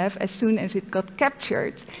work would have as soon as it got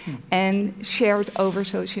captured and shared over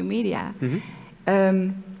social media.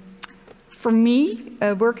 For me,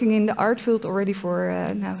 working in the art field already for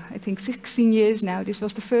now, I think 16 years now, this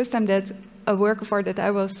was the first time that a work of art that I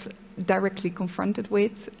was directly confronted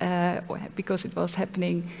with, because it was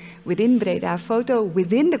happening within BredaPhoto,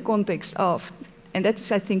 within the context of, and that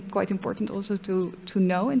is, I think, quite important also to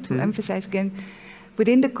know and to emphasize again,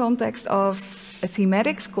 within the context of a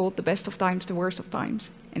thematics called The Best of Times, The Worst of Times.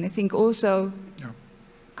 And I think also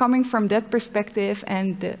coming from that perspective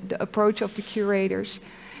and the approach of the curators,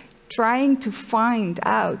 trying to find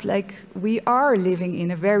out, like, we are living in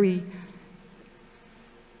a very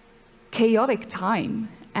chaotic time,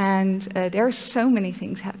 And there are so many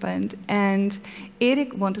things happened. And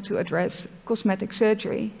Erik wanted to address cosmetic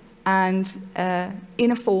surgery, and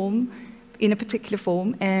in a particular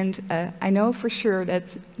form. And I know for sure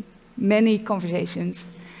that many conversations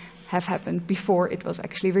have happened before it was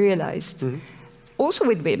actually realized. Mm-hmm. Also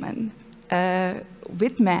with women,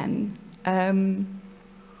 with men.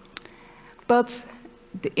 But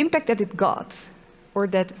the impact that it got, or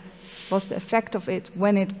that was the effect of it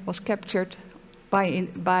when it was captured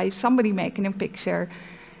by somebody making a picture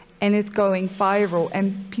and it's going viral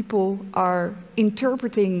and people are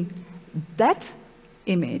interpreting that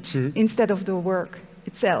image instead of the work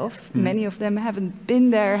itself. Many of them haven't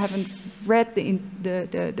been there, haven't read the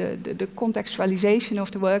contextualization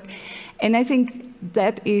of the work. And I think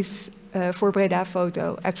that is, for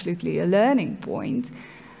BredaPhoto, absolutely a learning point.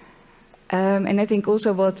 And I think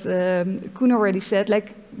also what Koen already said,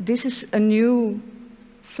 like, this is a new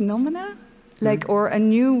phenomena, like, or a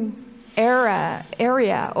new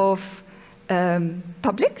area of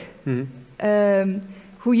public,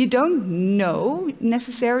 who you don't know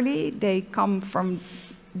necessarily. They come from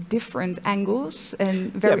different angles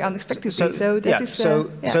and very unexpectedly.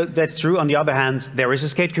 So that's true. On the other hand, there is a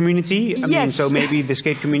skate community. I mean, so maybe the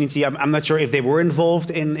skate community, I'm not sure if they were involved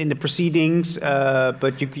in the proceedings,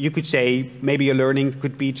 but you could say maybe a learning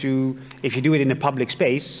could be to, if you do it in a public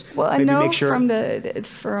space, well, maybe I know make sure from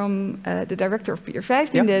the director of Pier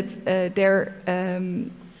 15 that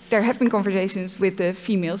there have been conversations with the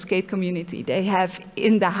female skate community they have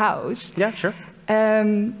in the house. Yeah, sure.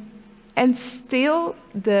 And still,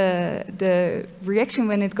 the reaction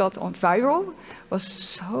when it got on viral was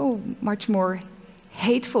so much more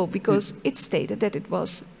hateful, because it stated that it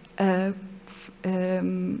was that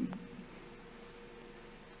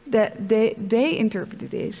they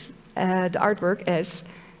interpreted this the artwork as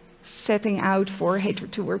setting out for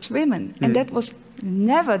hatred towards women, and that was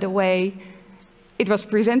never the way it was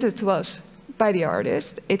presented to us by the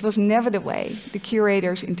artist. It was never the way the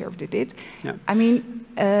curators interpreted it. Yeah. I mean,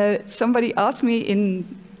 somebody asked me in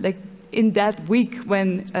that week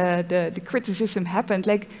when the criticism happened,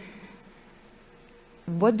 like,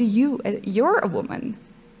 what do you're a woman,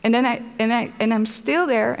 and then I'm still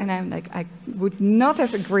there, and I'm like, I would not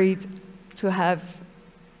have agreed to have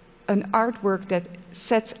an artwork that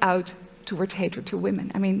sets out towards hatred to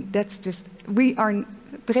women. I mean, that's just,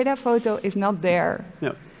 BredaPhoto is not there.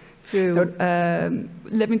 No.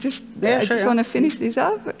 Let me just, I just want to finish this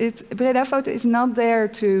up. BredaPhoto is not there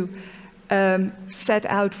to set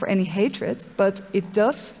out for any hatred, but it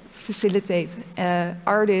does facilitate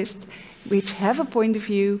artists which have a point of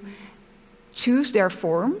view, choose their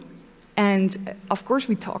form, and of course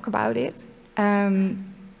we talk about it.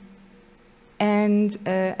 And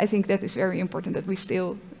I think that is very important that we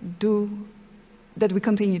still do, that we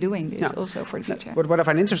continue doing this also for the future. But what I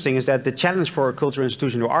find interesting is that the challenge for cultural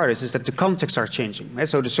institutional artists is that the contexts are changing. Right?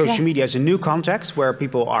 So the social media is a new context where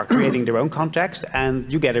people are creating their own context, and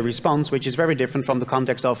you get a response which is very different from the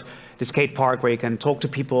context of the skate park, where you can talk to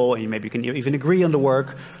people and maybe you can even agree on the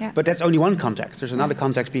work. Yeah. But that's only one context. There's another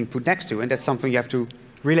context being put next to, and that's something you have to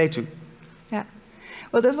relate to. Yeah.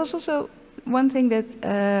 Well, that was also one thing that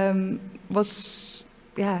was,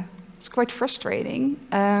 it's quite frustrating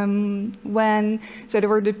so there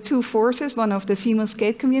were the two forces, one of the female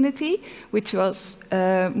skate community, which was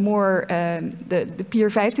more, the Pier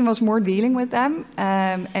 15 was more dealing with them,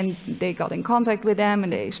 and they got in contact with them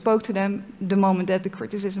and they spoke to them the moment that the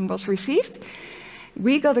criticism was received.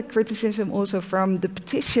 We got a criticism also from the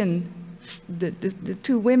petition, the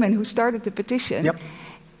two women who started the petition,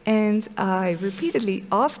 and I repeatedly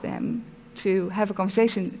asked them to have a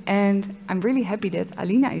conversation, and I'm really happy that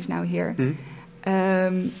Alina is now here,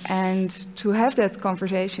 and to have that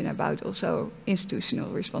conversation about also institutional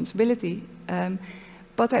responsibility.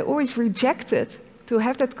 But I always rejected to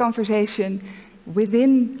have that conversation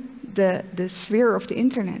within the sphere of the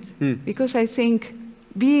internet, because I think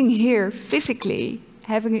being here physically,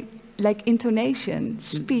 having like intonation,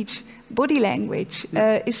 speech, body language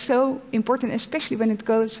is so important, especially when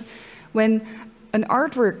an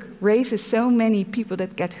artwork raises so many people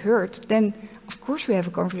that get hurt, then of course we have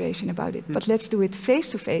a conversation about it. But let's do it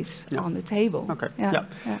face to face on the table. Okay. Yeah.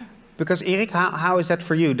 Because Erik, how is that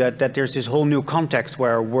for you? That there's this whole new context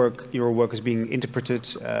where your work is being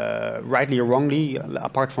interpreted rightly or wrongly,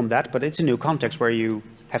 apart from that, but it's a new context where you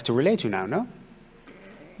have to relate to now, no?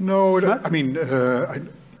 No, I mean,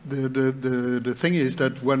 the thing is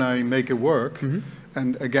that when I make a work,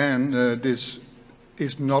 and again, this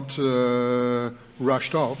is not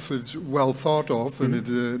rushed off, it's well thought of, and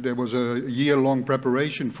there was a year-long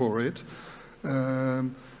preparation for it,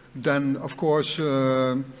 then of course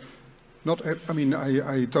I mean,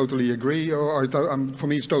 I totally agree. For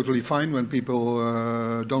me, it's totally fine when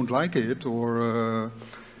people don't like it,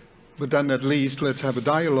 but then at least let's have a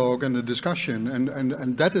dialogue and a discussion.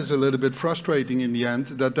 And that is a little bit frustrating in the end,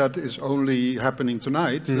 that is only happening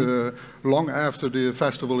tonight, long after the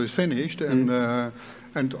festival is finished. And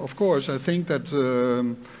of course, I think that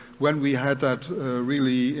when we had that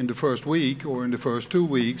really in the first week or in the first 2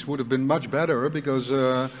 weeks would have been much better, because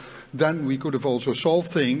then we could have also solved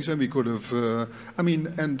things, and we could have, I mean,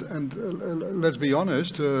 and let's be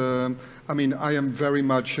honest, I mean, I am very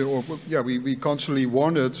much, we constantly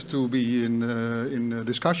wanted to be in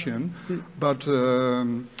discussion, but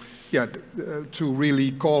to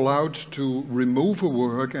really call out to remove a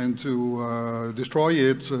work and to destroy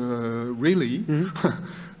it, really,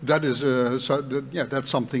 that is, that's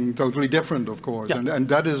something totally different, of course, and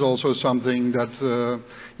that is also something that,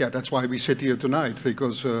 that's why we sit here tonight,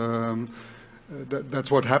 because that's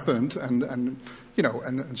what happened, and you know,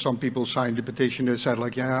 and some people signed the petition. They said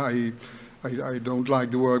like, I don't like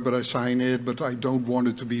the work, but I sign it, but I don't want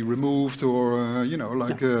it to be removed, or you know,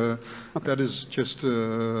 like that is just.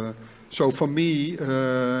 So for me,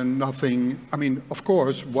 nothing. I mean, of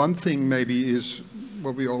course, one thing maybe is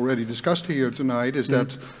what we already discussed here tonight is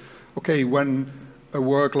that, okay, when a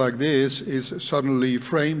work like this is suddenly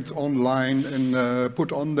framed online and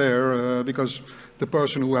put on there, because the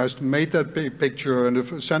person who has made that picture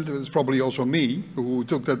and sent it is probably also me, who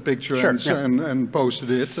took that picture and posted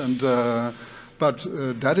it. And but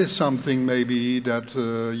that is something maybe that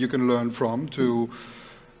you can learn from to,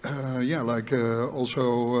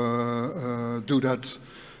 also do that.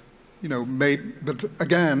 You know, but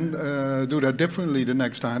again, do that differently the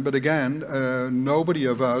next time. But again, nobody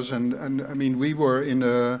of us, and I mean, we were in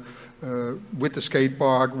with the skate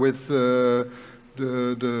park, with the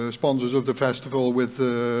sponsors of the festival, with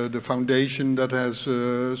the foundation that has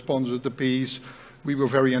sponsored the piece. We were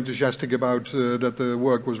very enthusiastic about that the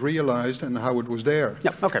work was realized and how it was there.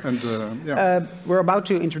 Yeah, okay. And, we're about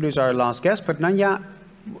to introduce our last guest, but Nanja,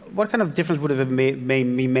 what kind of difference would have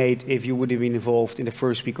been made if you would have been involved in the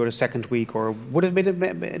first week or the second week, or would have been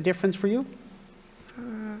a difference for you?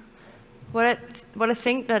 What I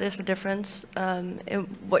think that is the difference in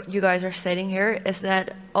what you guys are stating here is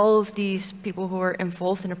that all of these people who were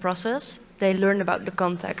involved in the process, they learned about the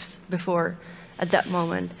context before at that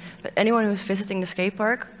moment. But anyone who's visiting the skate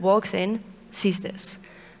park walks in, sees this.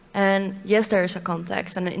 And yes, there is a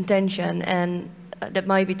context and an intention, and that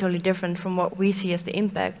might be totally different from what we see as the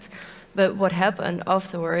impact. But what happened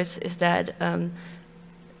afterwards is that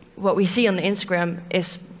what we see on the Instagram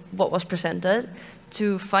is what was presented.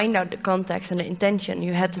 To find out the context and the intention,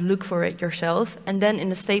 you had to look for it yourself. And then in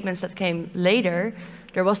the statements that came later,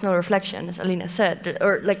 there was no reflection, as Alina said,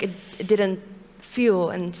 or like it didn't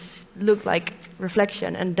feel and look like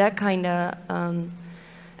reflection. And that kind of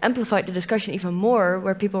amplified the discussion even more,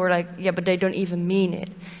 where people were like, yeah, but they don't even mean it.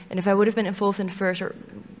 And if I would have been involved in the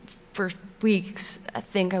first weeks, I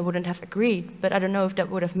think I wouldn't have agreed. But I don't know if that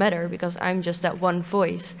would have mattered, because I'm just that one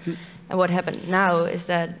voice. And what happened now is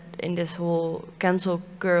that in this whole cancel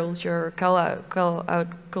culture, call out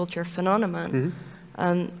culture phenomenon,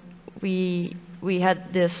 we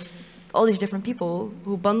had all these different people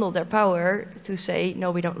who bundled their power to say, no,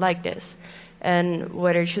 we don't like this. And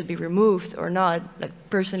whether it should be removed or not, like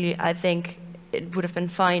personally, I think it would have been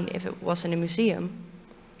fine if it was in a museum,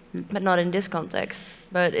 but not in this context.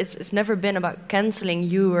 But it's never been about canceling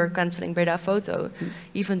you or canceling BredaPhoto,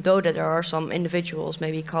 even though that there are some individuals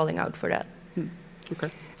maybe calling out for that. Okay,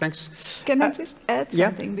 thanks. Can I just add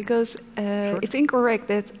something? Yeah. Because it's incorrect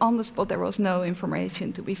that on the spot there was no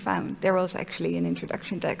information to be found. There was actually an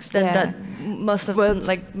introduction text. That must have been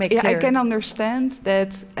made clear. I can understand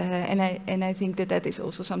that, and I think that is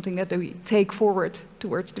also something that we take forward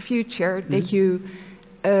towards the future. That you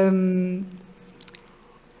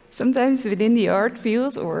sometimes within the art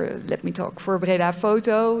field, or let me talk for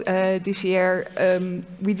BredaPhoto, this year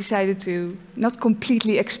we decided to not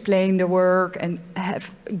completely explain the work and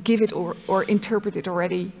give it or interpret it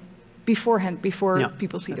already beforehand, before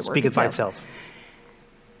people see the work Speak it by itself.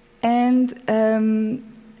 And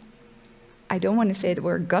I don't want to say that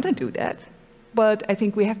we're gonna do that, but I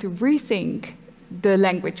think we have to rethink the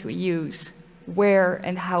language we use, where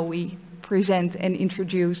and how we present and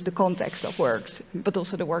introduce the context of works, but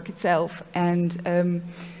also the work itself. And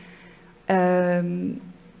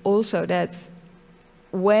also that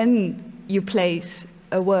when you place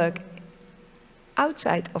a work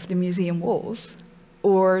outside of the museum walls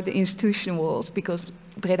or the institution walls, because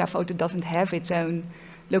BredaPhoto doesn't have its own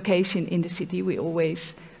location in the city, we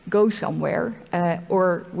always go somewhere,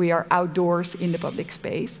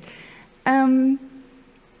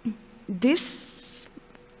 this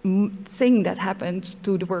thing that happened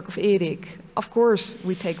to the work of Erik, of course,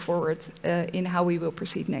 we take forward in how we will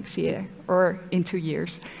proceed next year or in 2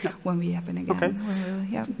 years when we happen again. Okay.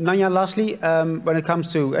 Yeah. Nanya, lastly, when it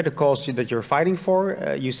comes to the cause that you're fighting for,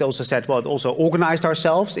 you also said, well, it also organized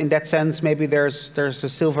ourselves. In that sense, maybe there's a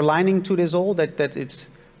silver lining to this all, that it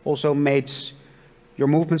also made your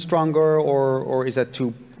movement stronger, or is that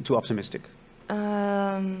too optimistic?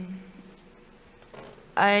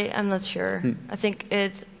 I am not sure. I think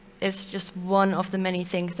it's just one of the many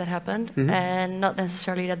things that happened, and not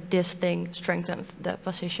necessarily that this thing strengthened the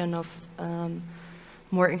position of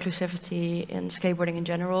more inclusivity in skateboarding in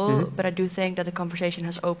general, but I do think that the conversation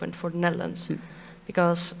has opened for the Netherlands,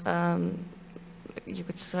 because you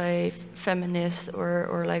could say feminist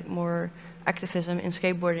or like more activism in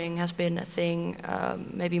skateboarding has been a thing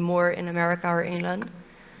maybe more in America or England,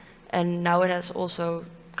 and now it has also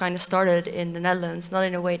kind of started in the Netherlands, not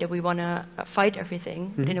in a way that we want to fight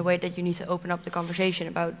everything, but in a way that you need to open up the conversation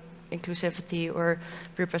about inclusivity or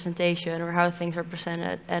representation or how things are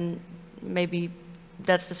presented, and maybe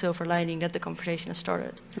that's the silver lining that the conversation has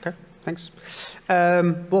started. Okay, thanks.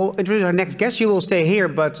 We'll introduce our next guest. You will stay here,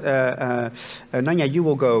 but Nanya, you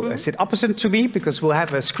will go sit opposite to me, because we'll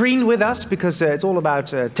have a screen with us, because it's all about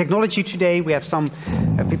technology today. We have some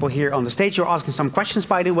people here on the stage. You're asking some questions,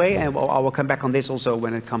 by the way, and I will come back on this also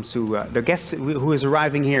when it comes to the guest who is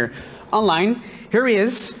arriving here online. Here he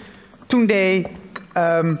is, Tunde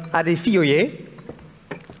Adefioye.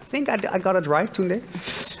 I think I got it right, Tunde.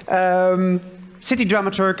 City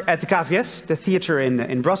dramaturg at the KVS, the theater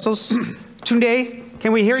in Brussels. Tunde,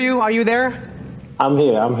 can we hear you? Are you there? I'm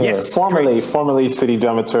here. Yes, formerly city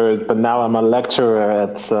dramaturg, but now I'm a lecturer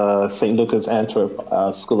at St. Lucas Antwerp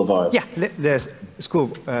School of Art. Yeah, the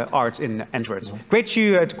School of Art in Antwerp. Great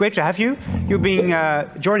to have you. You've been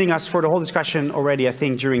joining us for the whole discussion already, I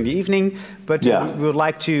think, during the evening. But we would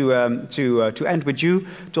like to end with you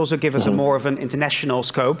to also give us a more of an international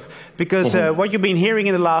scope, because what you've been hearing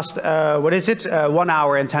in the last 1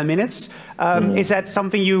 hour and 10 minutes, is that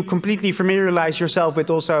something you completely familiarize yourself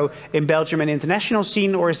with also in Belgium and international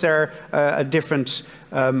scene, or is there a different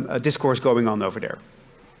discourse going on over there?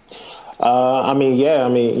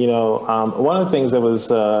 You know, one of the things that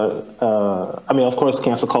was, of course,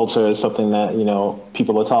 cancel culture is something that, you know,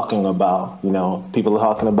 people are talking about. You know, people are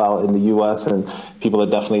talking about in the U.S. and people are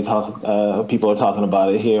definitely talking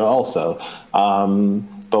about it here also.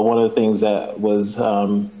 But one of the things that was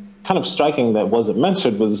kind of striking that wasn't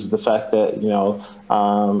mentioned was the fact that, you know,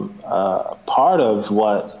 part of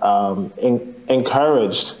what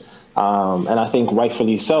encouraged, and I think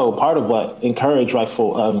rightfully so, part of what encouraged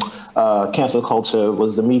cancel culture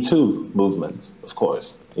was the Me Too movement, of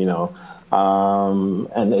course, you know.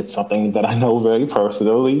 And it's something that I know very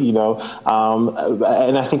personally, you know,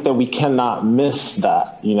 and I think that we cannot miss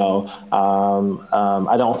that, you know.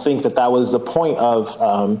 I don't think that was the point of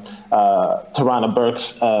Tarana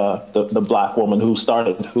Burke's, the black woman who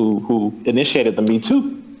initiated the Me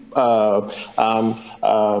Too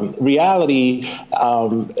reality.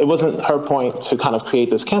 It wasn't her point to kind of create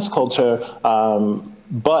this cancel culture,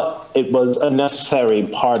 but it was a necessary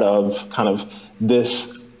part of kind of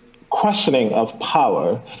this questioning of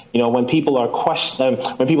power. You know, when people are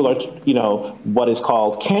you know, what is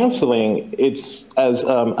called canceling, it's, as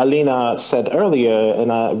Alina said earlier,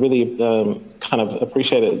 and I really kind of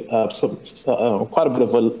appreciated quite a bit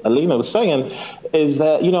of what Alina was saying, is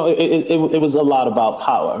that, you know, it was a lot about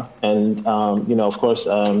power. And, you know, of course,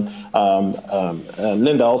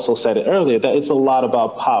 Linda also said it earlier, that it's a lot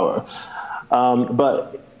about power.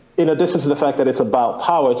 But in addition to the fact that it's about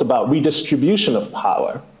power, it's about redistribution of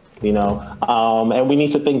power. You know, and we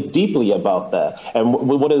need to think deeply about that. And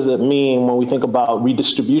what does it mean when we think about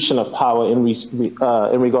redistribution of power in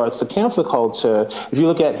regards to cancel culture? If you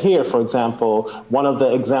look at here, for example, one of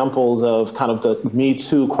the examples of kind of the Me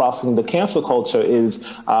Too crossing the cancel culture is,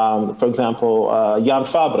 for example, Jan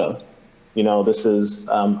Fabre. You know, this is,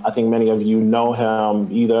 I think many of you know him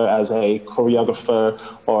either as a choreographer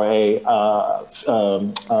or a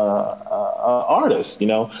artist, you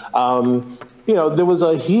know. You know, there was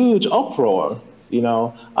a huge uproar, you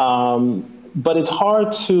know, but it's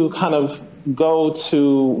hard to kind of go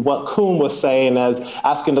to what Kuhn was saying as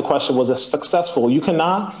asking the question, was it successful? You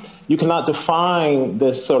cannot define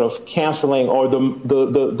this sort of canceling or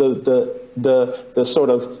the sort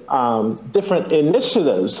of different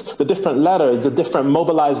initiatives, the different letters, the different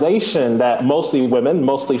mobilization that mostly women,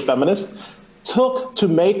 mostly feminists, took to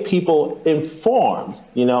make people informed.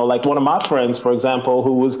 You know, like one of my friends, for example,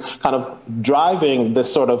 who was kind of driving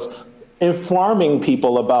this sort of informing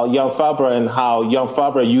people about Jan Fabre and how Jan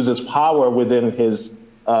Fabre uses power within his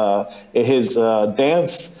his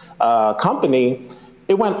dance company,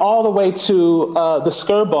 it went all the way to the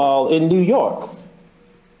Skirball in New York.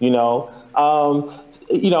 The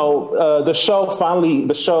show finally,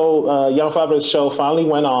 Jan Fabre's show finally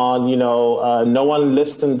went on. No one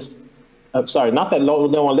listened. Sorry, not that no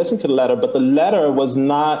one listened to the letter, but the letter was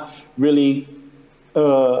not really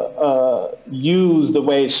used the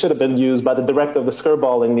way it should have been used by the director of the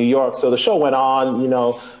Skirball in New York. So the show went on,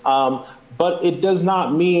 but it does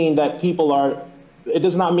not mean that people are. It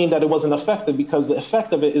does not mean that it wasn't effective, because the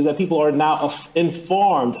effect of it is that people are now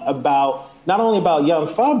informed about, not only about Jan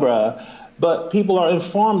Fabre, but people are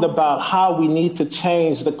informed about how we need to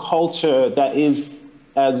change the culture that is,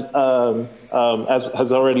 as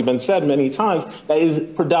has already been said many times, that is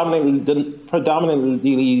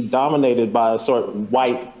predominantly dominated by a sort of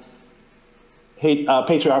white,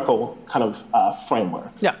 patriarchal kind of framework.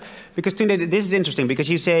 Yeah, because Tunde, this is interesting, because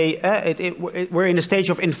you say we're in a stage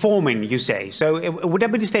of informing, you say. So would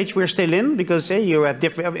that be the stage we're still in? Because you have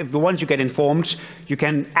different, once you get informed, you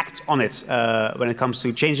can act on it when it comes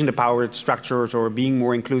to changing the power structures or being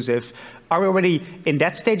more inclusive. Are we already in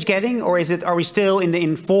that stage getting, or are we still in the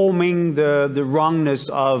informing the wrongness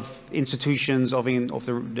of institutions, of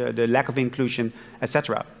the lack of inclusion,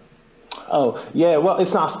 etc.? Oh, yeah, well,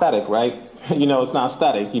 it's not static, right? It's not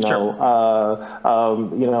static, Sure.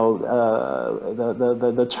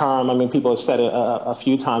 The term, I mean, people have said it a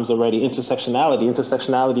few times already, intersectionality.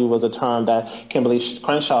 Intersectionality was a term that Kimberly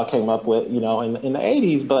Crenshaw came up with, in the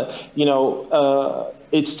 80s, but,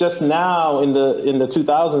 it's just now in the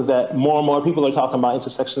 2000s that more and more people are talking about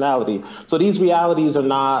intersectionality. So these realities are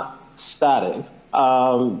not static.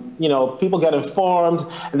 People get informed,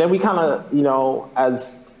 and then we kind of,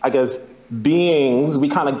 as, I guess, beings, we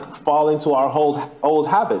kind of fall into our old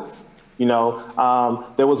habits.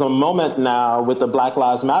 There was a moment now with the Black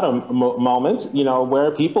Lives Matter moment,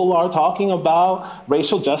 where people are talking about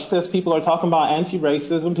racial justice, people are talking about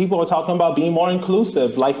anti-racism, people are talking about being more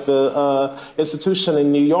inclusive, like the institution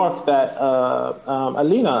in New York that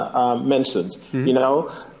Alina mentioned,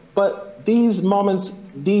 But these moments,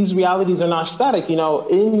 these realities are not static.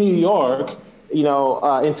 In New York,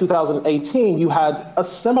 in 2018, you had a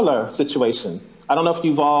similar situation. I don't know if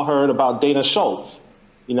you've all heard about Dana Schultz.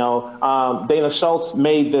 Dana Schultz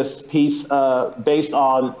made this piece based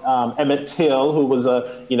on Emmett Till, who was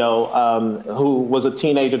a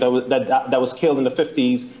teenager that was killed in the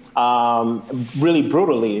 50s, really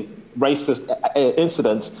brutally racist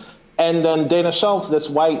incident. And then Dana Schultz, this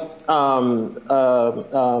white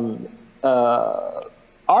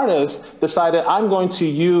artist, decided I'm going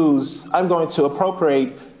to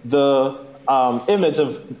appropriate the image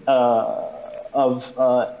of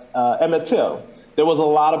Emmett Till. There was a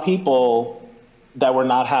lot of people that were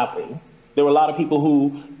not happy. There were a lot of people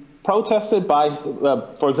who protested by,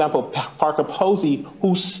 for example, Parker Posey,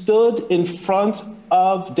 who stood in front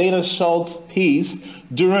of Dana Schultz's piece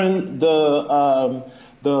during the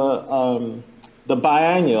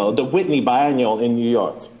biennial, the Whitney Biennial in New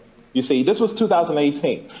York. You see, this was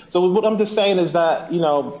 2018. So what I'm just saying is that,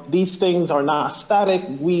 these things are not static.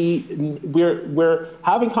 We're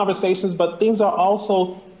having conversations, but things are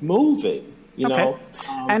also moving. Okay.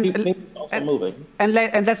 And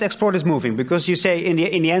let's explore this moving, because you say in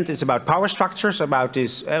the end it's about power structures, about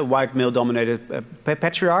this white male-dominated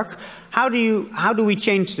patriarch. How do we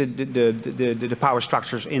change the power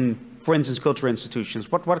structures in, for instance, cultural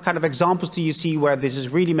institutions? What kind of examples do you see where this is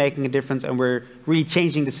really making a difference and we're really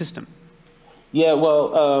changing the system? Yeah,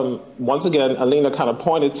 well, once again, Alina kind of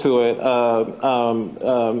pointed to it.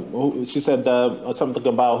 She said something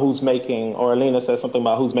about who's making, or Alina said something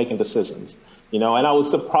about who's making decisions. And I was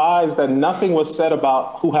surprised that nothing was said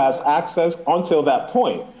about who has access until that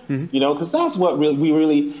point. Because that's what we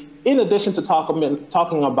really, in addition to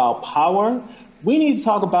talking about power, we need to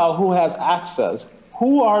talk about who has access.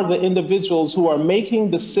 Who are the individuals who are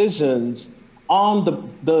making decisions on the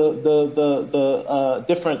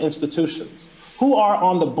different institutions? Who are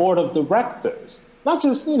on the board of directors? Not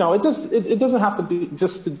just, it doesn't have to be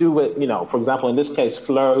just to do with, for example, in this case,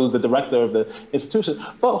 Fleur, who's the director of the institution,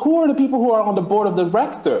 but who are the people who are on the board of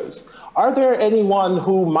directors? Are there anyone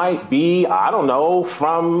who might be, I don't know,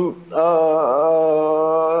 from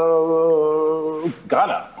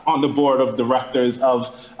Ghana on the board of directors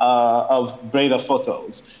of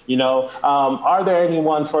BredaPhotos? Are there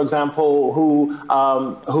anyone, for example,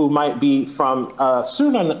 who might be from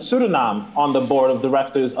Suriname on the board of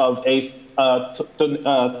directors of a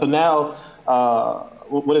tonel?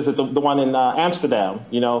 What is it? The one in Amsterdam?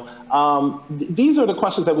 These are the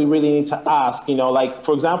questions that we really need to ask. Like,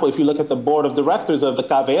 for example, if you look at the board of directors of the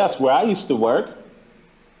KVS, where I used to work,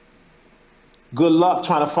 good luck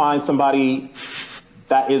trying to find somebody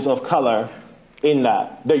that is of color in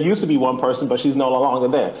that. There used to be one person, but she's no longer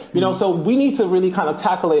there. You know, so we need to really kind of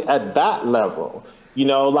tackle it at that level. You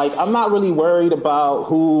know, like, I'm not really worried about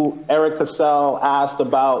who Erik Kessels asked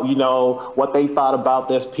about, you know, what they thought about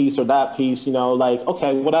this piece or that piece, you know, like,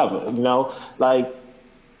 okay, whatever, you know, like,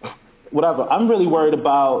 whatever. I'm really worried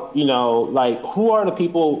about, you know, like, who are the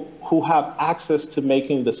people who have access to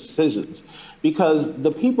making decisions? Because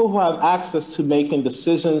the people who have access to making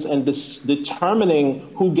decisions and determining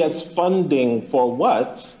who gets funding for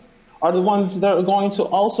what are the ones that are going to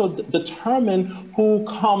also determine who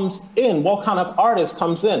comes in, what kind of artist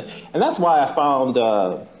comes in. And that's why I found,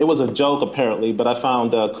 it was a joke apparently, but I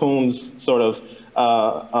found Kuhn's sort of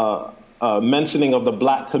mentioning of the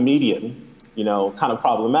black comedian, you know, kind of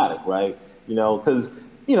problematic, right? You know, because,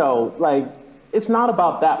 you know, like, it's not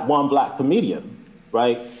about that one black comedian,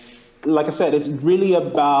 right? Like I said, it's really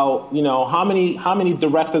about, you know, how many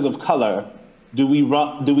directors of color do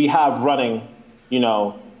we have running, you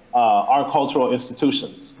know, our cultural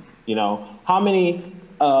institutions? You know, how many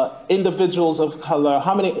individuals of color,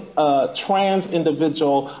 how many trans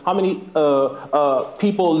individual, how many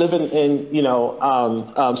people living in, you know,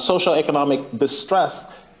 socioeconomic distress?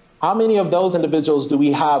 How many of those individuals do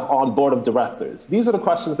we have on board of directors? These are the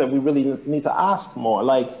questions that we really need to ask more.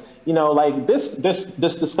 Like, you know, like this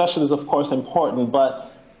discussion is of course important,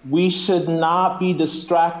 but we should not be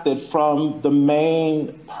distracted from the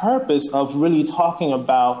main purpose of really talking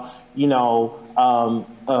about, you know,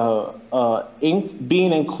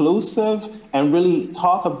 being inclusive and really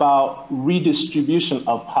talk about redistribution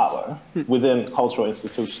of power within cultural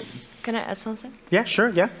institutions. Can I add something? Yeah, sure,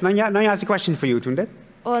 yeah. Nanja has a question for you, Tunde.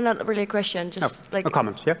 Well, not really a question, just like a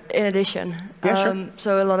comment, yeah. In addition. Yeah, sure.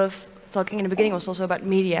 So a lot of talking in the beginning was also about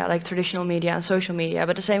media, like traditional media and social media,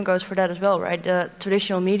 but the same goes for that as well, right? The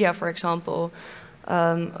traditional media, for example,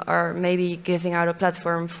 are maybe giving out a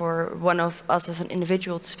platform for one of us as an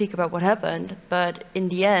individual to speak about what happened, but in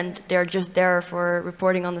the end, they're just there for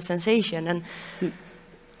reporting on the sensation. And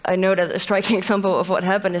I know that a striking example of what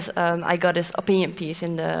happened is I got this opinion piece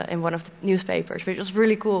in one of the newspapers, which was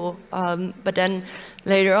really cool. But then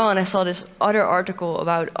later on, I saw this other article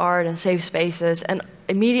about art and safe spaces, and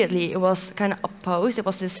immediately it was kind of opposed. It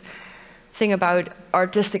was this thing about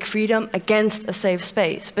artistic freedom against a safe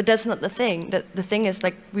space, but that's not the thing. The thing is,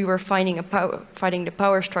 like, we were fighting the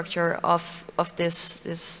power structure of this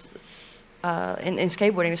in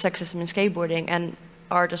skateboarding, the sexism in skateboarding and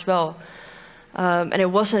art as well. And it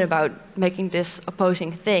wasn't about making this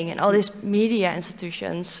opposing thing. And all these media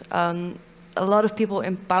institutions, a lot of people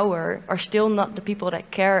in power are still not the people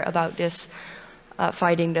that care about this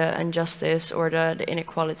fighting the injustice or the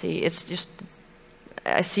inequality. It's just,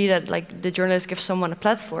 I see that, like, the journalist gives someone a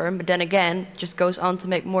platform, but then again, just goes on to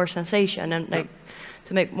make more sensation and like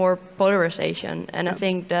to make more polarization. And I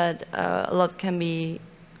think that a lot can be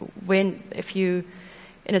win if you,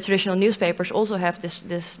 in the traditional newspapers, also have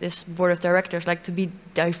this board of directors, like, to be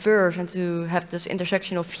diverse and to have this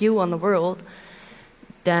intersectional view on the world,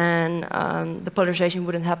 then the polarization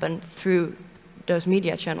wouldn't happen through those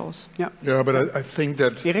media channels. Yeah, but I think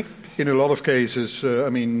that Erik? In a lot of cases, I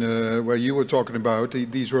mean, where you were talking about,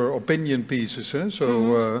 these were opinion pieces,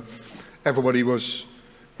 so everybody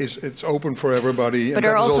it's open for everybody. But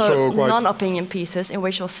there are also non-opinion pieces in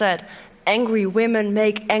which was said, angry women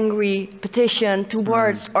make angry petition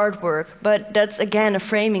towards artwork, but that's again a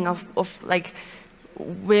framing of like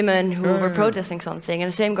women who were protesting something.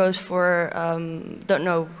 And the same goes for, don't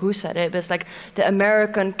know who said it, but it's like the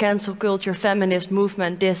American cancel culture feminist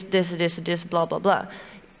movement, this, blah, blah, blah.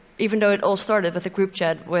 Even though it all started with a group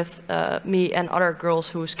chat with me and other girls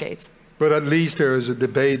who skate. But at least there is a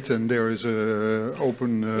debate and there is a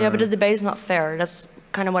open... Yeah, but the debate is not fair. That's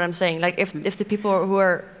kind of what I'm saying. Like, if the people who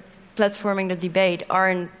are platforming the debate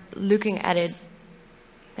aren't looking at it,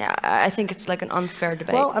 yeah, I think it's like an unfair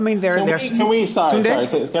debate. Well, I mean, sorry,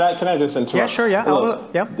 can I just interrupt? Yeah, sure, yeah.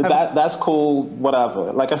 Look, that's cool,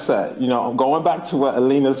 whatever. Like I said, you know, going back to what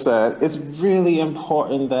Alina said, it's really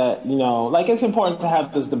important that, you know, like, it's important to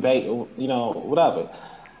have this debate, you know, whatever.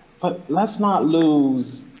 But let's not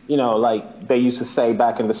lose, you know, like they used to say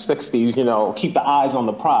back in the 60s, you know, keep the eyes on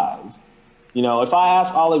the prize. You know, if I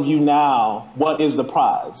ask all of you now, what is the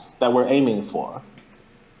prize that we're aiming for?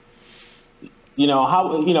 You know,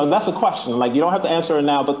 how, you know, that's a question. Like, you don't have to answer it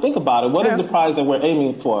now, but think about it. What is the prize that we're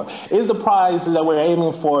aiming for? Is the prize that we're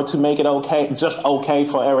aiming for to make it okay, just okay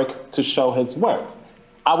for Erik to show his work?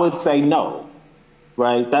 I would say no,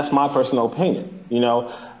 right? That's my personal opinion, you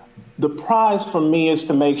know. the prize for me is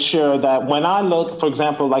to make sure that when I look, for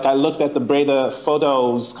example, like I looked at the Breda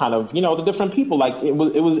photos, kind of, you know, the different people, like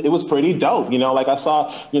it was pretty dope. You know, like I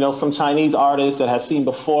saw, you know, some Chinese artists that I had seen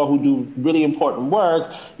before who do really important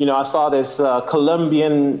work. You know, I saw this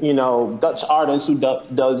Colombian, you know, Dutch artist who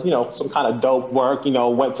does, you know, some kind of dope work, you know,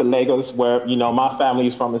 went to Lagos where, you know, my family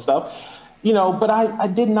is from and stuff. You know, but I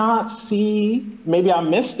did not see, maybe I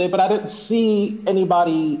missed it, but I didn't see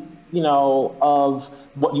anybody, you know, of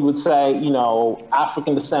what you would say, you know,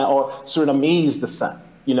 African descent or Surinamese descent,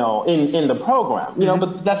 you know, in the program, you know,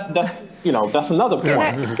 but that's you know, that's another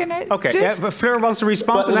point. Can I okay, yeah, Fleur wants to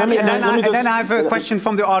respond, and then I have a question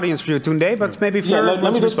from the audience for you, Tunde, but maybe Fleur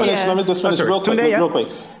let me just finish real quick, real quick.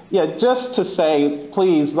 Yeah, just to say,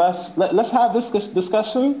 please, let's have this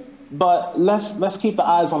discussion, but let's keep the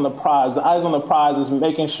eyes on the prize. The eyes on the prize is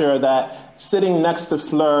making sure that sitting next to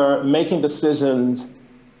Fleur, making decisions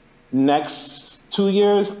next 2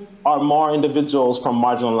 years are more individuals from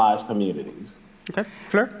marginalized communities. Okay,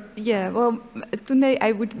 Fleur? Yeah, well, Tunde,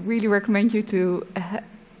 I would really recommend you to have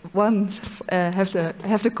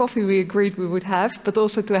the coffee we agreed we would have, but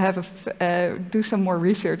also to have do some more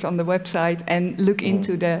research on the website and look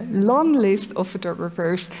into the long list of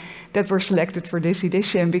photographers that were selected for this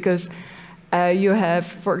edition, because you have,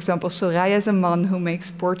 for example, Soraya Zaman, who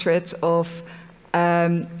makes portraits of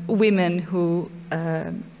women who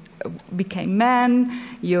became men.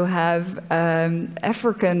 You have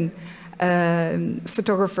African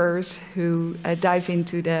photographers who dive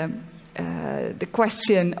into the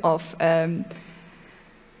question of how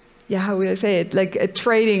would I say it, like a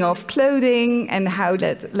trading of clothing, and how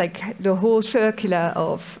that, like the whole circular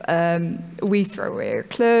of we throw away our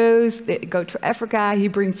clothes, they go to Africa, he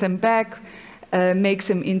brings them back, makes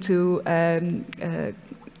them into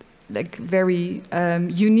like very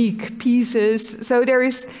unique pieces. So there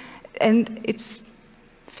is, and it's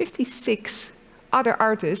 56 other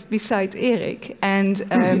artists besides Erik, and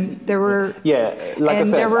there were like I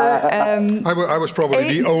said, there were I was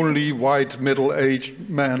probably the only white middle-aged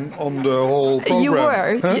man on the whole program. You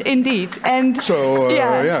were indeed, and so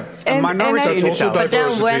yeah, a minority in itself. But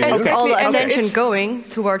then when is all the attention going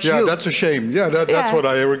towards you? Yeah, that's a shame. Yeah, that's what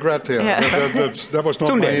I regret here. That was not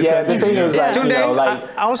Tunde. my intention. The thing is, like, Tunde, you know, like,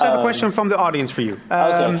 I also have a question from the audience for you.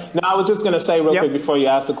 Okay. No, I was just going to say real quick before you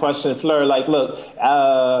ask the question, Fleur, like, look,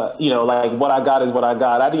 you know, like what I got is what I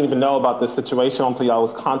got. I didn't even know about this situation until I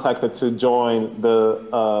was contacted to join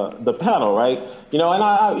the panel, right? You know, and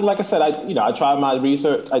I like I said, I tried my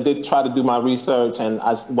research. I did try to do my research, and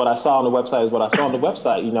what I saw on the website is what I saw on the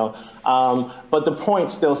website, you know. But the point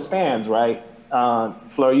still stands, right?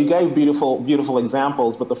 Fleur, you gave beautiful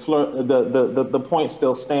examples, but the point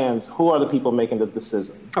still stands. Who are the people making the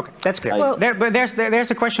decisions? Okay, that's clear. Well, but there's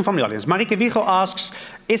a question from the audience. Marike Wiegel asks,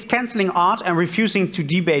 is cancelling art and refusing to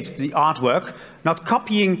debate the artwork not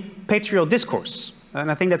copying patriarchal discourse? And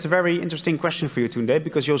I think that's a very interesting question for you, Tunde,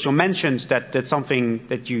 because you also mentioned that that's something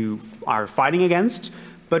that you are fighting against,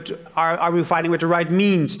 but are we fighting with the right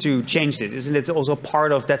means to change it? Isn't it also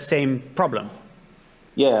part of that same problem?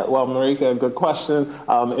 Yeah, well, Marika, good question.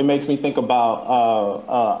 It makes me think about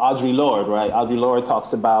Audre Lorde, right? Audre Lorde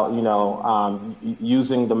talks about, you know,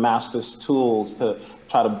 using the master's tools to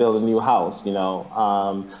try to build a new house, you know.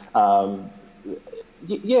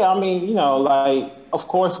 Yeah, I mean, you know, like, of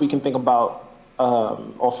course we can think about,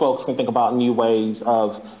 or folks can think about new ways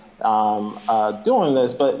of doing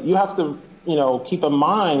this, but you have to, you know, keep in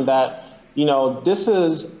mind that, you know, this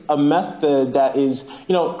is a method that is,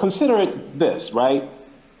 you know, consider it this, right?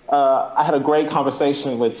 I had a great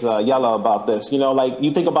conversation with Yella about this. You know, like,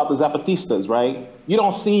 you think about the Zapatistas, right? You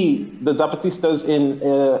don't see the Zapatistas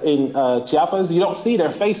in Chiapas. You don't see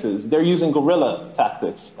their faces. They're using guerrilla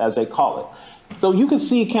tactics, as they call it. So you can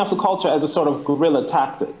see cancel culture as a sort of guerrilla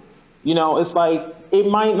tactic. You know, it's like, it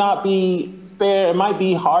might not be fair, it might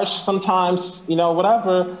be harsh sometimes, you know,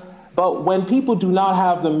 whatever. But when people do not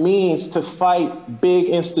have the means to fight big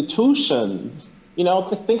institutions, you know,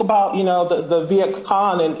 think about, you know, the Viet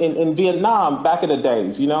Cong in Vietnam back in the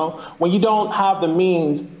days, you know, when you don't have the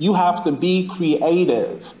means, you have to be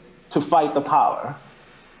creative to fight the power,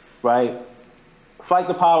 right? Fight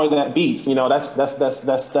the power that beats, you know,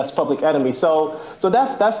 that's Public Enemy. So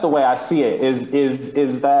that's the way I see it,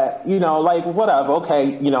 is that, you know, like, whatever,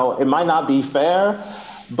 okay, you know, it might not be fair,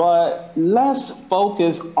 but let's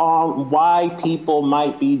focus on why people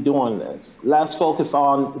might be doing this. Let's focus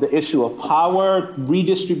on the issue of power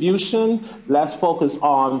redistribution. Let's focus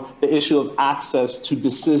on the issue of access to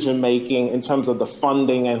decision-making in terms of the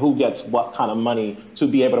funding and who gets what kind of money to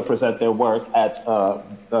be able to present their work at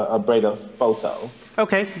a BredaPhoto.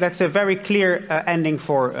 Okay, that's a very clear ending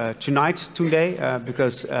for tonight, Tunde,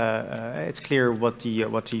 because it's clear what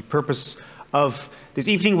the purpose of this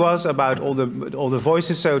evening was, about all the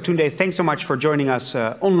voices. So Tunde, thanks so much for joining us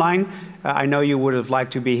online. I know you would have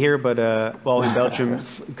liked to be here, but well, in Belgium,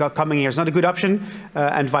 coming here is not a good option,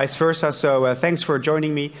 and vice versa. So thanks for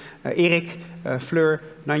joining me, Erik, Fleur,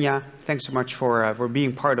 Nanya. Thanks so much for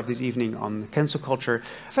being part of this evening on cancel culture.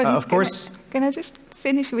 Of course. Can I just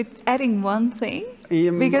finish with adding one thing?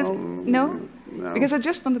 Because because I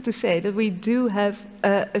just wanted to say that we do have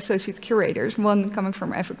associate curators, one coming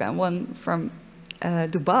from Africa and one from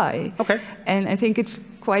Dubai. Okay. And I think it's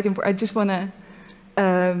quite important. I just want to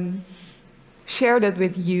share that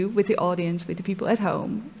with you, with the audience, with the people at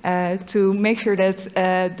home, to make sure that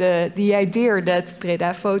the idea that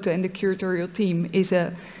BredaPhoto and the curatorial team is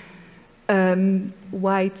a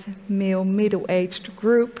white, male, middle-aged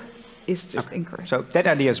group is just incorrect. So that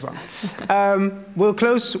idea is wrong. We'll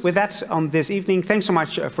close with that on this evening. Thanks so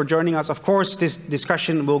much for joining us. Of course, this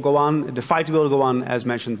discussion will go on. The fight will go on, as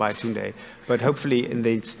mentioned by Tunde. But hopefully,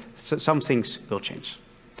 indeed, some things will change.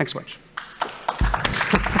 Thanks so much.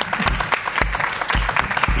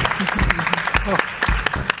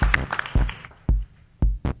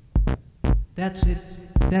 That's it.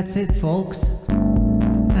 That's it, folks.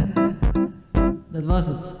 Dat was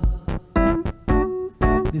het.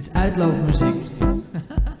 Dit is uitloopmuziek.